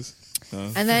chimichangas?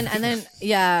 And then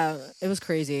yeah, it was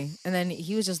crazy. And then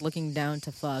he was just looking down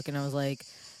to fuck, and I was like,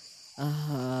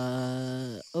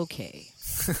 okay.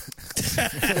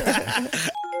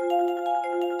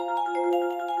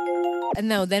 And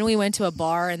no, then we went to a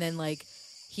bar, and then like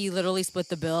he literally split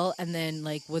the bill, and then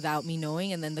like without me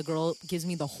knowing, and then the girl gives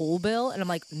me the whole bill, and I'm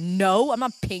like, no, I'm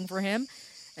not paying for him.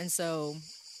 And so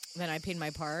then I paid my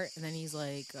part, and then he's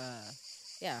like,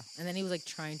 yeah, and then he was like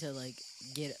trying to like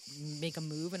make a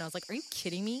move, and I was like, are you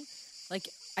kidding me? Like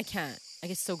I can't. I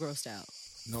get so grossed out.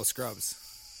 No scrubs.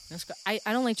 I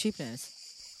don't like cheapness.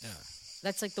 Yeah.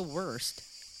 That's like the worst.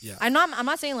 Yeah. I'm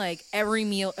not saying like every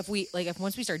meal, if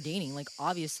once we start dating, like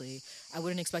obviously I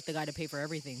wouldn't expect the guy to pay for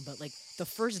everything, but like the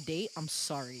first date, I'm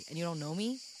sorry, and you don't know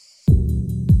me. Well,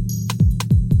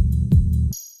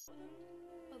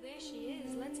 there she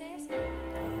is. Let's ask her.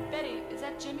 Betty, is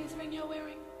that Jimmy's ring you're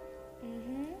wearing?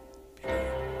 Mm-hmm.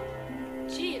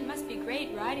 Gee, it must be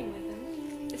great riding with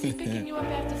him. Is he picking you up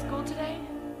after school today?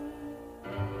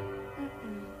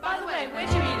 By the way, where'd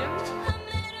you meet him?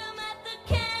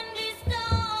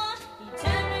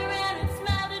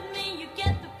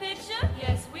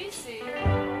 Yes, we see.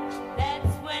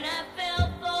 That's when I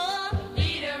fell for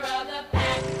leader of the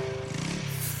pack.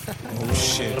 Oh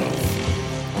shit.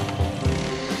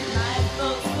 My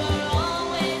folks were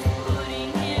always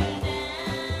putting him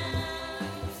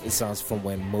down. It sounds from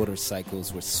when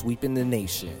motorcycles were sweeping the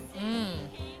nation.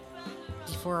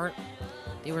 Before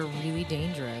they were really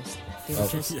dangerous. They were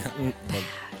just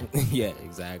Yeah,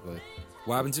 exactly.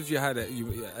 What happens if you had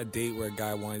a date where a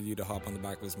guy wanted you to hop on the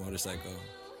back of his motorcycle?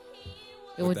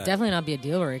 it would that. definitely not be a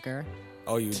deal breaker.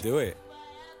 Oh, you would do it.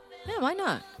 Yeah, why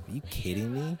not? Are you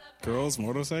kidding me? Girls,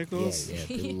 motorcycles? Yeah,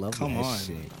 they love Come that on.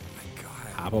 shit. Oh my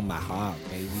God. Hop on my hog,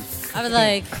 baby. I was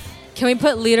like, can we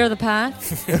put leader of the pack?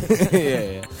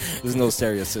 yeah. There's no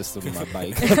stereo system on my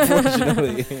bike,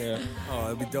 unfortunately. Yeah. Oh,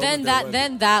 that'd be dope. then if that there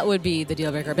then that would be the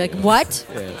deal breaker. I'd be like, what?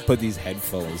 Yeah. Put these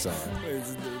headphones on.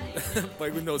 was.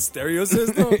 Like with no stereo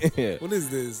system? Yeah. What is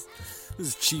this? This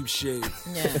is cheap shit.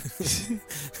 Yeah.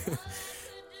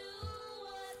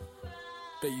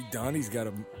 Bet you Donnie's got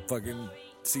a fucking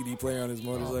CD player on his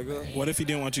motorcycle. What if he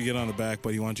didn't want you to get on the back,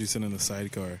 but he wants you to sit in the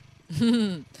sidecar?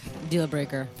 Deal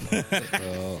breaker.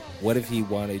 What if he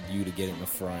wanted you to get in the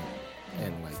front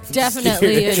and like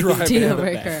Definitely a Drive deal in the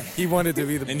breaker. He wanted to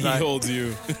be the And he back. holds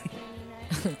you.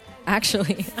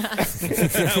 Actually,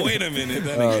 Wait a minute.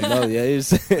 That Oh no, yeah,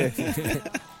 it's could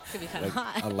be kind of like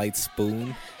hot. a light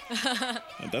spoon.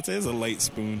 that is a light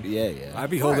spoon. Yeah. I'd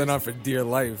be holding on for dear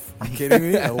life. You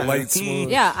kidding me? A light spoon.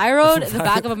 Yeah, I rode the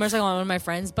back of a motorcycle on one of my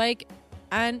friend's bike,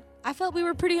 and I felt we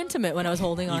were pretty intimate when I was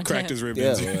holding on You to cracked him. his rib.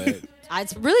 Yeah, didn't you? right.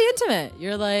 It's really intimate.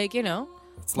 You're like,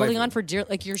 It's holding like- on for dear.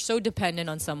 Like you're so dependent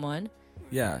on someone,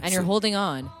 Yeah. and you're holding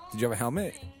on. Did you have a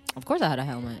helmet? Of course, I had a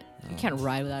helmet. You can't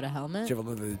ride without a helmet. Did you have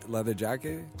a leather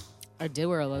jacket? I did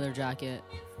wear a leather jacket,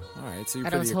 All right, so you're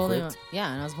and I was pretty holding. On, equipped.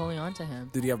 yeah, and I was holding on to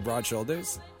him. Did he have broad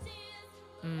shoulders?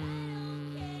 He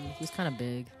was kind of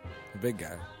big, A big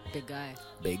guy. big guy.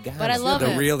 Big guy. But I love the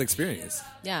him. real experience.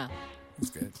 Yeah, That's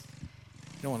good.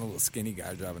 You don't want a little skinny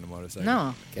guy driving a motorcycle.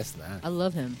 no, Guess not. I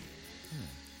love him.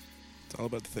 It's all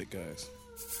about the thick guys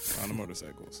on the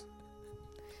motorcycles.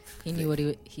 He knew what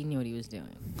he was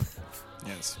doing.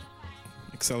 Yes.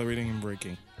 Accelerating and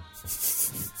braking.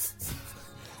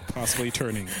 Possibly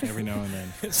turning every now and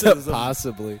then.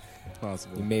 Possibly. He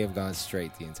Possible. may have gone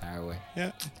straight the entire way.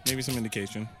 Yeah, maybe some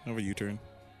indication of a U-turn.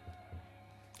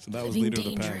 So that was Living leader of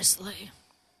the pack. dangerously.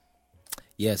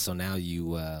 Yeah, so now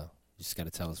you just got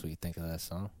to tell us what you think of that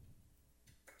song.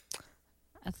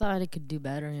 I thought it could do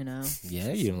better.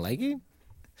 Yeah, you didn't like it?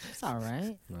 It's all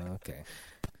right. Oh, okay.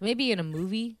 Maybe in a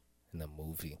movie. In the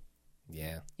movie.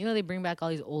 Yeah. They bring back all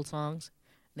these old songs.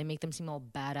 They make them seem all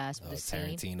badass with Oh, the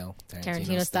scene.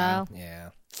 Tarantino style?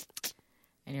 Yeah.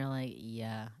 And you're like,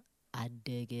 yeah, I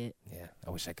dig it. Yeah.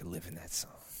 I wish I could live in that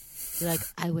song. You're like,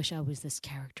 I wish I was this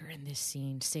character in this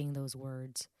scene saying those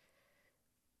words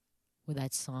with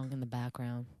that song in the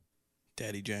background.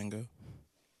 Daddy Django.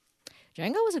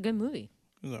 Django was a good movie.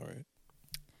 It was all right.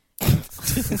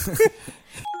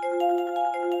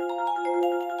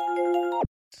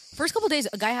 First couple days,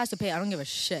 a guy has to pay. I don't give a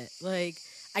shit. Like,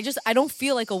 I don't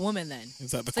feel like a woman then.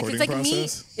 Is that the It's like, courting it's like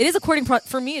process? me. It is a courting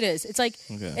for me. It is. It's like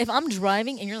Okay. if I'm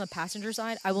driving and you're on the passenger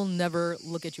side, I will never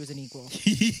look at you as an equal.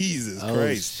 Jesus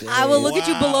Christ. shit. I will look at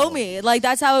you below me. Like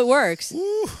that's how it works.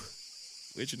 Woo.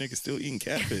 Which nigga still eating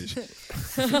catfish?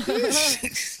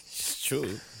 It's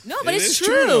true. No, but It it's is true.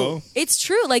 true, though. It's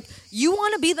true. Like you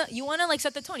want to like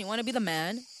set the tone. You want to be the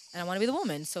man, and I want to be the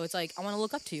woman. So it's like I want to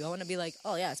look up to you. I want to be like,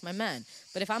 oh yeah, it's my man.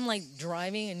 But if I'm like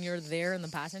driving and you're there in the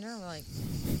passenger, I'm like,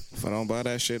 If I don't buy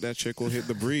that shit, that chick will hit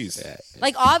the breeze.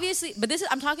 like obviously. But this is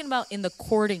I'm talking about in the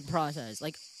courting process.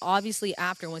 Like obviously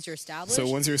after once you're established. So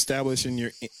once you're established and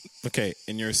you're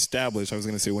established, I was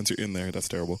gonna say once you're in there, that's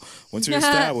terrible. Once you're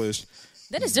established,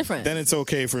 then it's different. then it's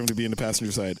okay for him to be in the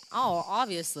passenger side oh,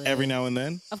 obviously. every now and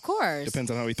then. Of course. Depends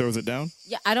on how he throws it down.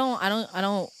 Yeah, I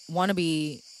don't want to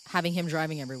be having him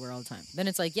driving everywhere all the time. Then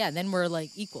it's like, yeah, then we're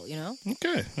like equal,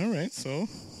 Okay, all right. So,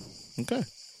 okay.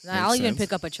 I'll even sense.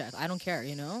 pick up a check. I don't care,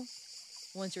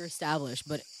 once you're established.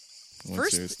 But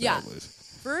Once you're established.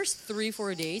 first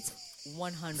 3-4 dates,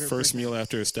 100%. First meal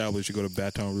after established, you go to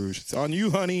Baton Rouge. It's on you,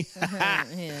 honey. Yeah.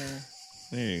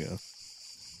 There you go.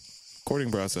 Courting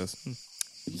process.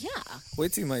 Yeah.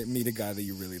 Wait till you might meet a guy that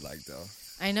you really like, though.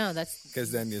 I know. That's,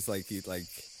 Because then it's like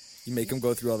you make him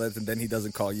go through all that, and then he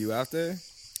doesn't call you after.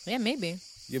 yeah, maybe.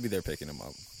 You'll be there picking him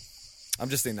up. I'm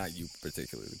just saying not you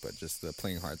particularly, but just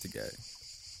playing hard to get.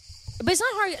 But it's not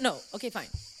hard. No, okay, fine.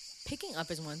 Picking up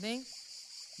is one thing.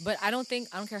 But I don't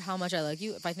care how much I like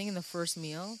you. If I think in the first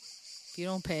meal, if you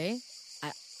don't pay,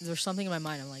 there's something in my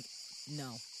mind. I'm like,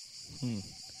 no.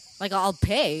 Like, I'll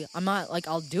pay. I'm not, like,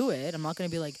 I'll do it. I'm not going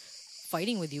to be, like,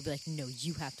 fighting with you. Be like, no,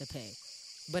 you have to pay.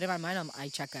 But in my mind, I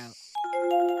check out.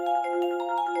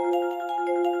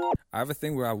 I have a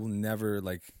thing where I will never,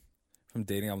 from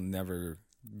dating, I will never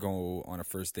go on a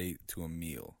first date to a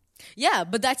meal. Yeah,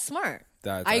 but that's smart.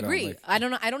 That I I don't agree. like. I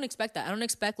don't expect that. I don't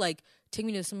expect, like, take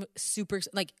me to some super,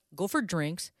 like, go for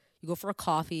drinks. You go for a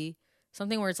coffee.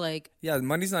 Something where it's like, Yeah,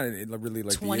 money's not really the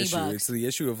 $20 issue. bucks. It's the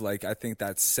issue of I think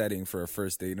that setting for a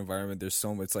first date environment. There's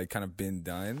so much kind of been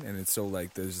done, and it's so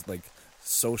there's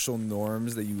social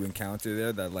norms that you encounter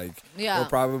there that Yeah. will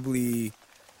probably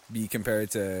be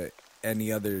compared to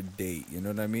any other date. You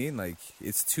know what I mean?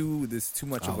 There's too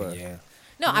much of a yeah.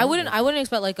 no, I wouldn't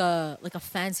expect like a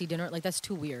fancy dinner. Like that's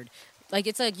too weird. Like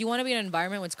it's like you want to be in an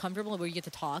environment where it's comfortable, where you get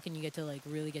to talk and you get to like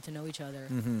really get to know each other,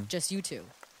 just you two.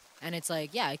 And it's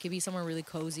like, yeah, it could be somewhere really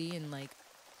cozy and like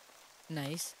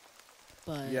nice,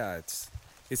 but Yeah, it's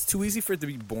too easy for it to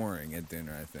be boring at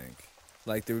dinner, I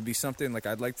think. There would be something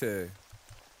I'd like to,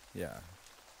 yeah.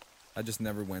 I just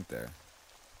never went there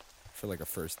for a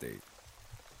first date.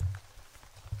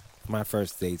 My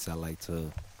first dates, I like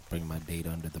to bring my date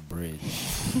under the bridge,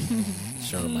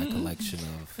 show her my collection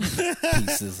of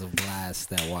pieces of glass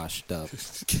that washed up.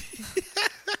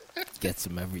 Gets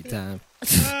them every time.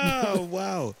 Oh,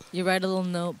 wow. you write a little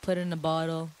note, put it in a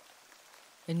bottle,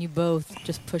 and you both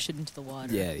just push it into the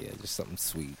water. Yeah, just something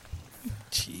sweet.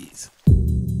 Jeez.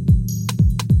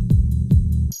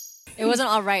 It wasn't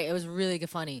all right. It was really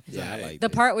funny. Yeah, I like the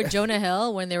part with Jonah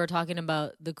Hill when they were talking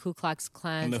about the Ku Klux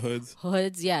Klan And the hoods.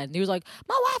 Hoods, yeah. And he was like,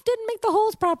 "My wife didn't make the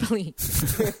holes properly."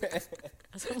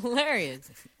 That's hilarious.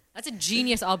 That's a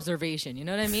genius observation. You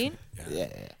know what I mean? Yeah.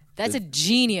 That's a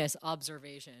genius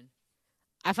observation.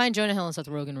 I find Jonah Hill and Seth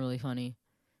Rogen really funny.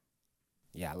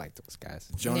 Yeah, I like those guys.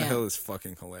 Jonah Yeah. Hill is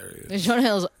fucking hilarious. Jonah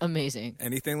Hill's amazing.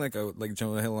 Anything like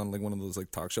Jonah Hill on like one of those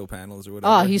like talk show panels or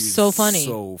whatever. Oh, he's so funny.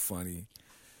 So funny.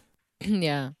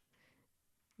 Yeah.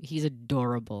 He's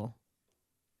adorable.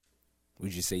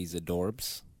 Would you say he's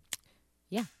adorbs?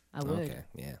 Yeah, I would. Okay,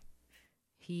 yeah.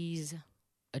 He's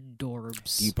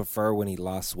adorbs. Do you prefer when he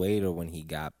lost weight or when he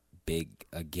got big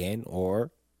again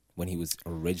or when he was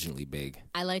originally big?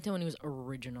 I liked him when he was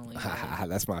originally big.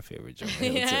 That's my favorite Jonah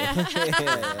Hill, Yeah. too.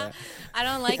 Yeah. I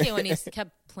don't like it when he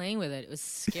kept playing with it. It was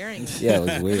scaring me. Yeah, it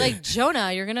was weird. It's like,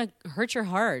 Jonah, you're going to hurt your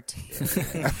heart.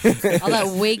 All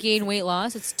that weight gain, weight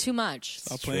loss, it's too much.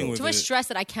 Stop playing with Too much it. stress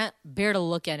that I can't bear to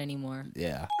look at anymore.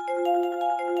 Yeah.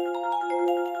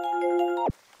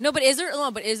 No, but is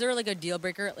there like a deal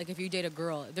breaker? Like if you date a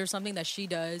girl, if there's something that she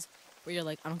does where you're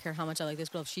like, I don't care how much I like this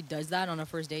girl. If she does that on a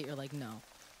first date, you're like, no.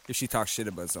 If she talks shit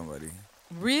about somebody.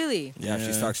 Really? Yeah,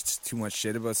 if she talks too much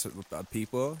shit about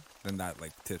people, then that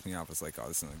like tips me off. It's like, oh,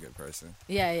 this isn't a good person.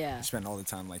 Yeah, yeah. I spend all the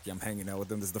time like, yeah, I'm hanging out with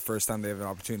them. This is the first time they have an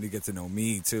opportunity to get to know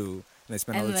me too. And they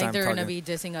spend all And the like time they're talking. gonna be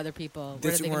dissing other people. What are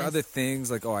they Dissing or gonna other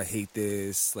things like, oh, I hate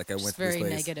this. Like I Just went to this very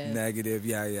place. negative. Negative,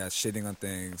 yeah, shitting on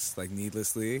things like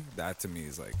needlessly. That to me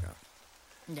is like,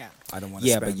 Yeah. I don't want to.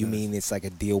 Yeah, but you mean it's like a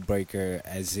deal breaker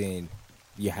as in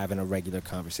you're having a regular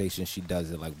conversation, she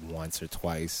does it like once or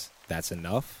twice. That's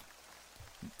enough?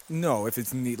 No, if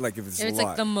it's neat, like if it's If it's, a like,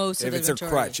 lot. the most of if the it's a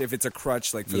majority. crutch, if it's a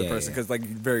crutch, like for the Yeah, person, yeah. because like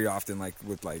very often, like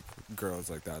with like girls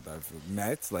like that I've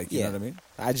met, like you know what I mean.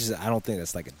 I don't think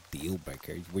that's like a deal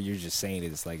breaker. What you're just saying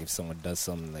is like if someone does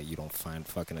something that you don't find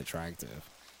fucking attractive.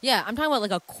 Yeah, I'm talking about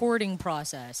like a courting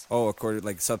process. Oh, according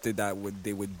like something that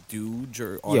they would do. On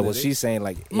Yeah, the well, date? she's saying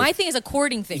like My thing is a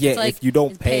courting thing. Yeah, It's like, if you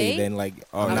don't it's pay, then like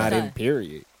How not about in that?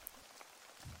 period.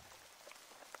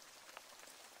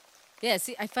 Yeah,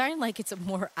 see, I find like it's a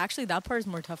more actually that part is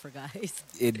more tough for guys.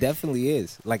 It definitely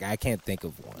is. Like I can't think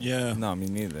of one. Yeah. No, me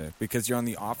neither. Because you're on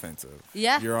the offensive.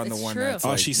 Yeah, you're on the it's one true. that's Oh,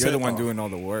 like, she you're said- the one oh. doing all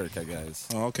the work, I guess.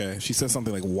 Oh, okay. She said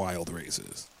something like wild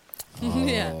races.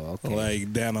 Yeah. Okay.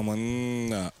 Like, then I'm like,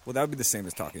 nah. Well, that would be the same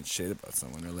as talking shit about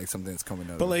someone or like something that's coming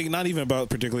out. But of like, not even about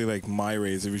particularly like my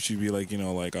race. If she'd be like, you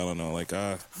know, like I don't know, like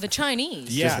The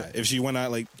Chinese. yeah. If she went out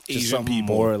like Just Asian something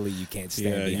people, morally you can't stand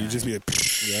yeah, you behind. just be like,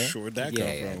 Yeah? where'd that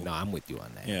yeah, come from? No, I'm with you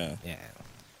on that. Yeah. Yeah.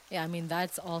 Yeah, I mean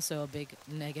that's also a big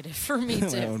negative for me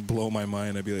That too. would blow my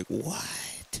mind. I'd be like,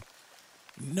 what?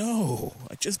 No,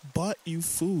 I just bought you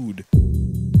food.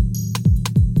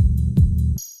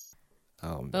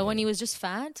 But when he was just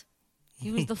fat, he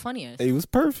was the funniest. He was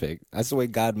perfect. That's the way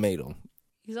God made him.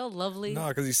 He's all lovely. No,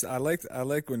 because I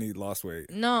like when he lost weight.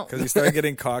 No. Because he started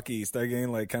getting cocky. He started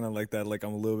getting like kind of like that, like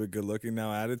I'm a little bit good looking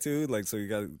now attitude. Like so you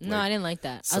got. No, I didn't like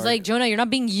that. I was sorry. like, Jonah, you're not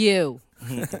being you.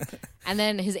 And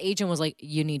then his agent was like,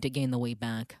 you need to gain the weight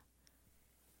back.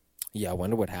 Yeah, I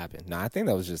wonder what happened. No, I think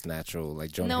that was just natural.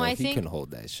 Like Jonah No, Hill, I he think- couldn't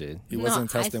hold that shit. He No,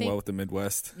 wasn't I testing think- well with the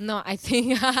Midwest. No, I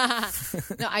think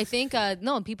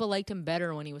no, people liked him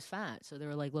better when he was fat. So they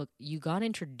were like, look, you got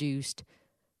introduced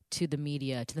to the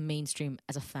media, to the mainstream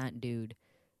as a fat dude.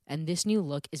 And this new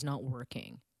look is not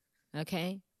working.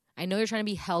 Okay? I know you're trying to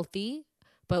be healthy,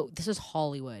 but this is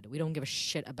Hollywood. We don't give a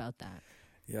shit about that.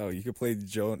 Yo, you could play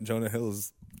Jonah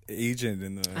Hill's agent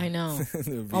in the. I know.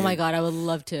 in the Oh my VA. God, I would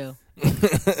love to. I'd be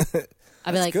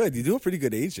That's like, good. You do a pretty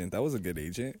good agent. That was a good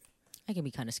agent. I can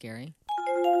be kind of scary.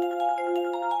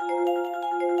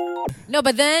 No,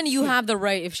 but then you have the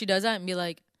right, if she does that, and be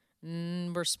like,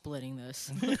 we're splitting this.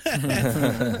 Maybe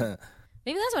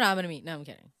that's what happened to me. No, I'm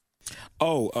kidding.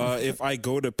 Oh, if I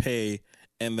go to pay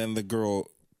and then the girl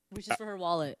Which is for her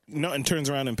wallet. no and turns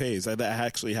around and pays. That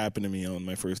actually happened to me on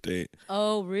my first date.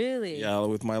 Oh, really? Yeah,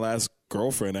 with my last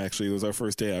girlfriend. Actually, it was our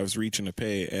first date. I was reaching to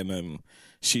pay, and then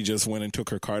she just went and took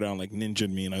her card out, and, like ninja'd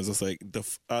me, and I was just like,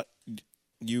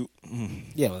 you.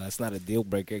 Yeah, well, that's not a deal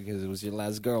breaker because it was your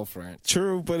last girlfriend.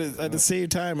 True, but at the same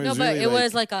time, it No, was but really it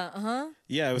was like a,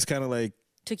 yeah, it was kind of like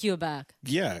took you aback.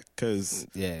 yeah, because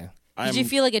Yeah. Did you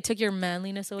feel like it took your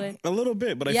manliness away? a little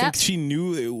bit, but I Yep. think she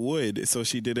knew it would, so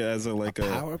she did it as a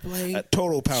Power play? a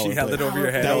total power She play. held it over your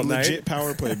head That all was night? legit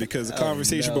power play because the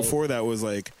conversation no. before that was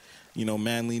like, you know,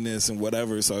 manliness and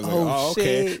whatever. So I was like, Oh, oh,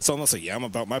 okay. shit. So I'm also like, yeah, I'm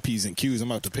about my P's and Q's. I'm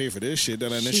about to pay for this shit.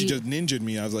 And then she She- just ninja'd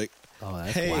me. I was like, Oh,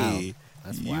 that's hey, wild.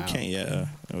 That's you wild. can't. Yeah,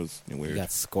 that was weird. You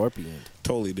got scorpioned.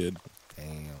 Totally did. Damn.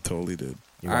 Totally did.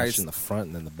 You're All right. watching the front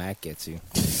and then the back gets you.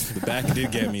 The back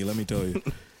did get me, let me tell you.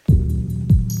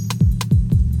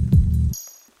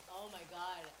 Oh my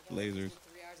god. Lasers.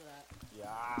 3 hours of that. Yeah.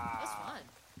 That's fun.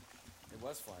 It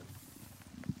was fun.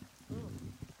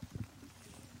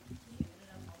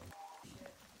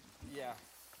 Yeah.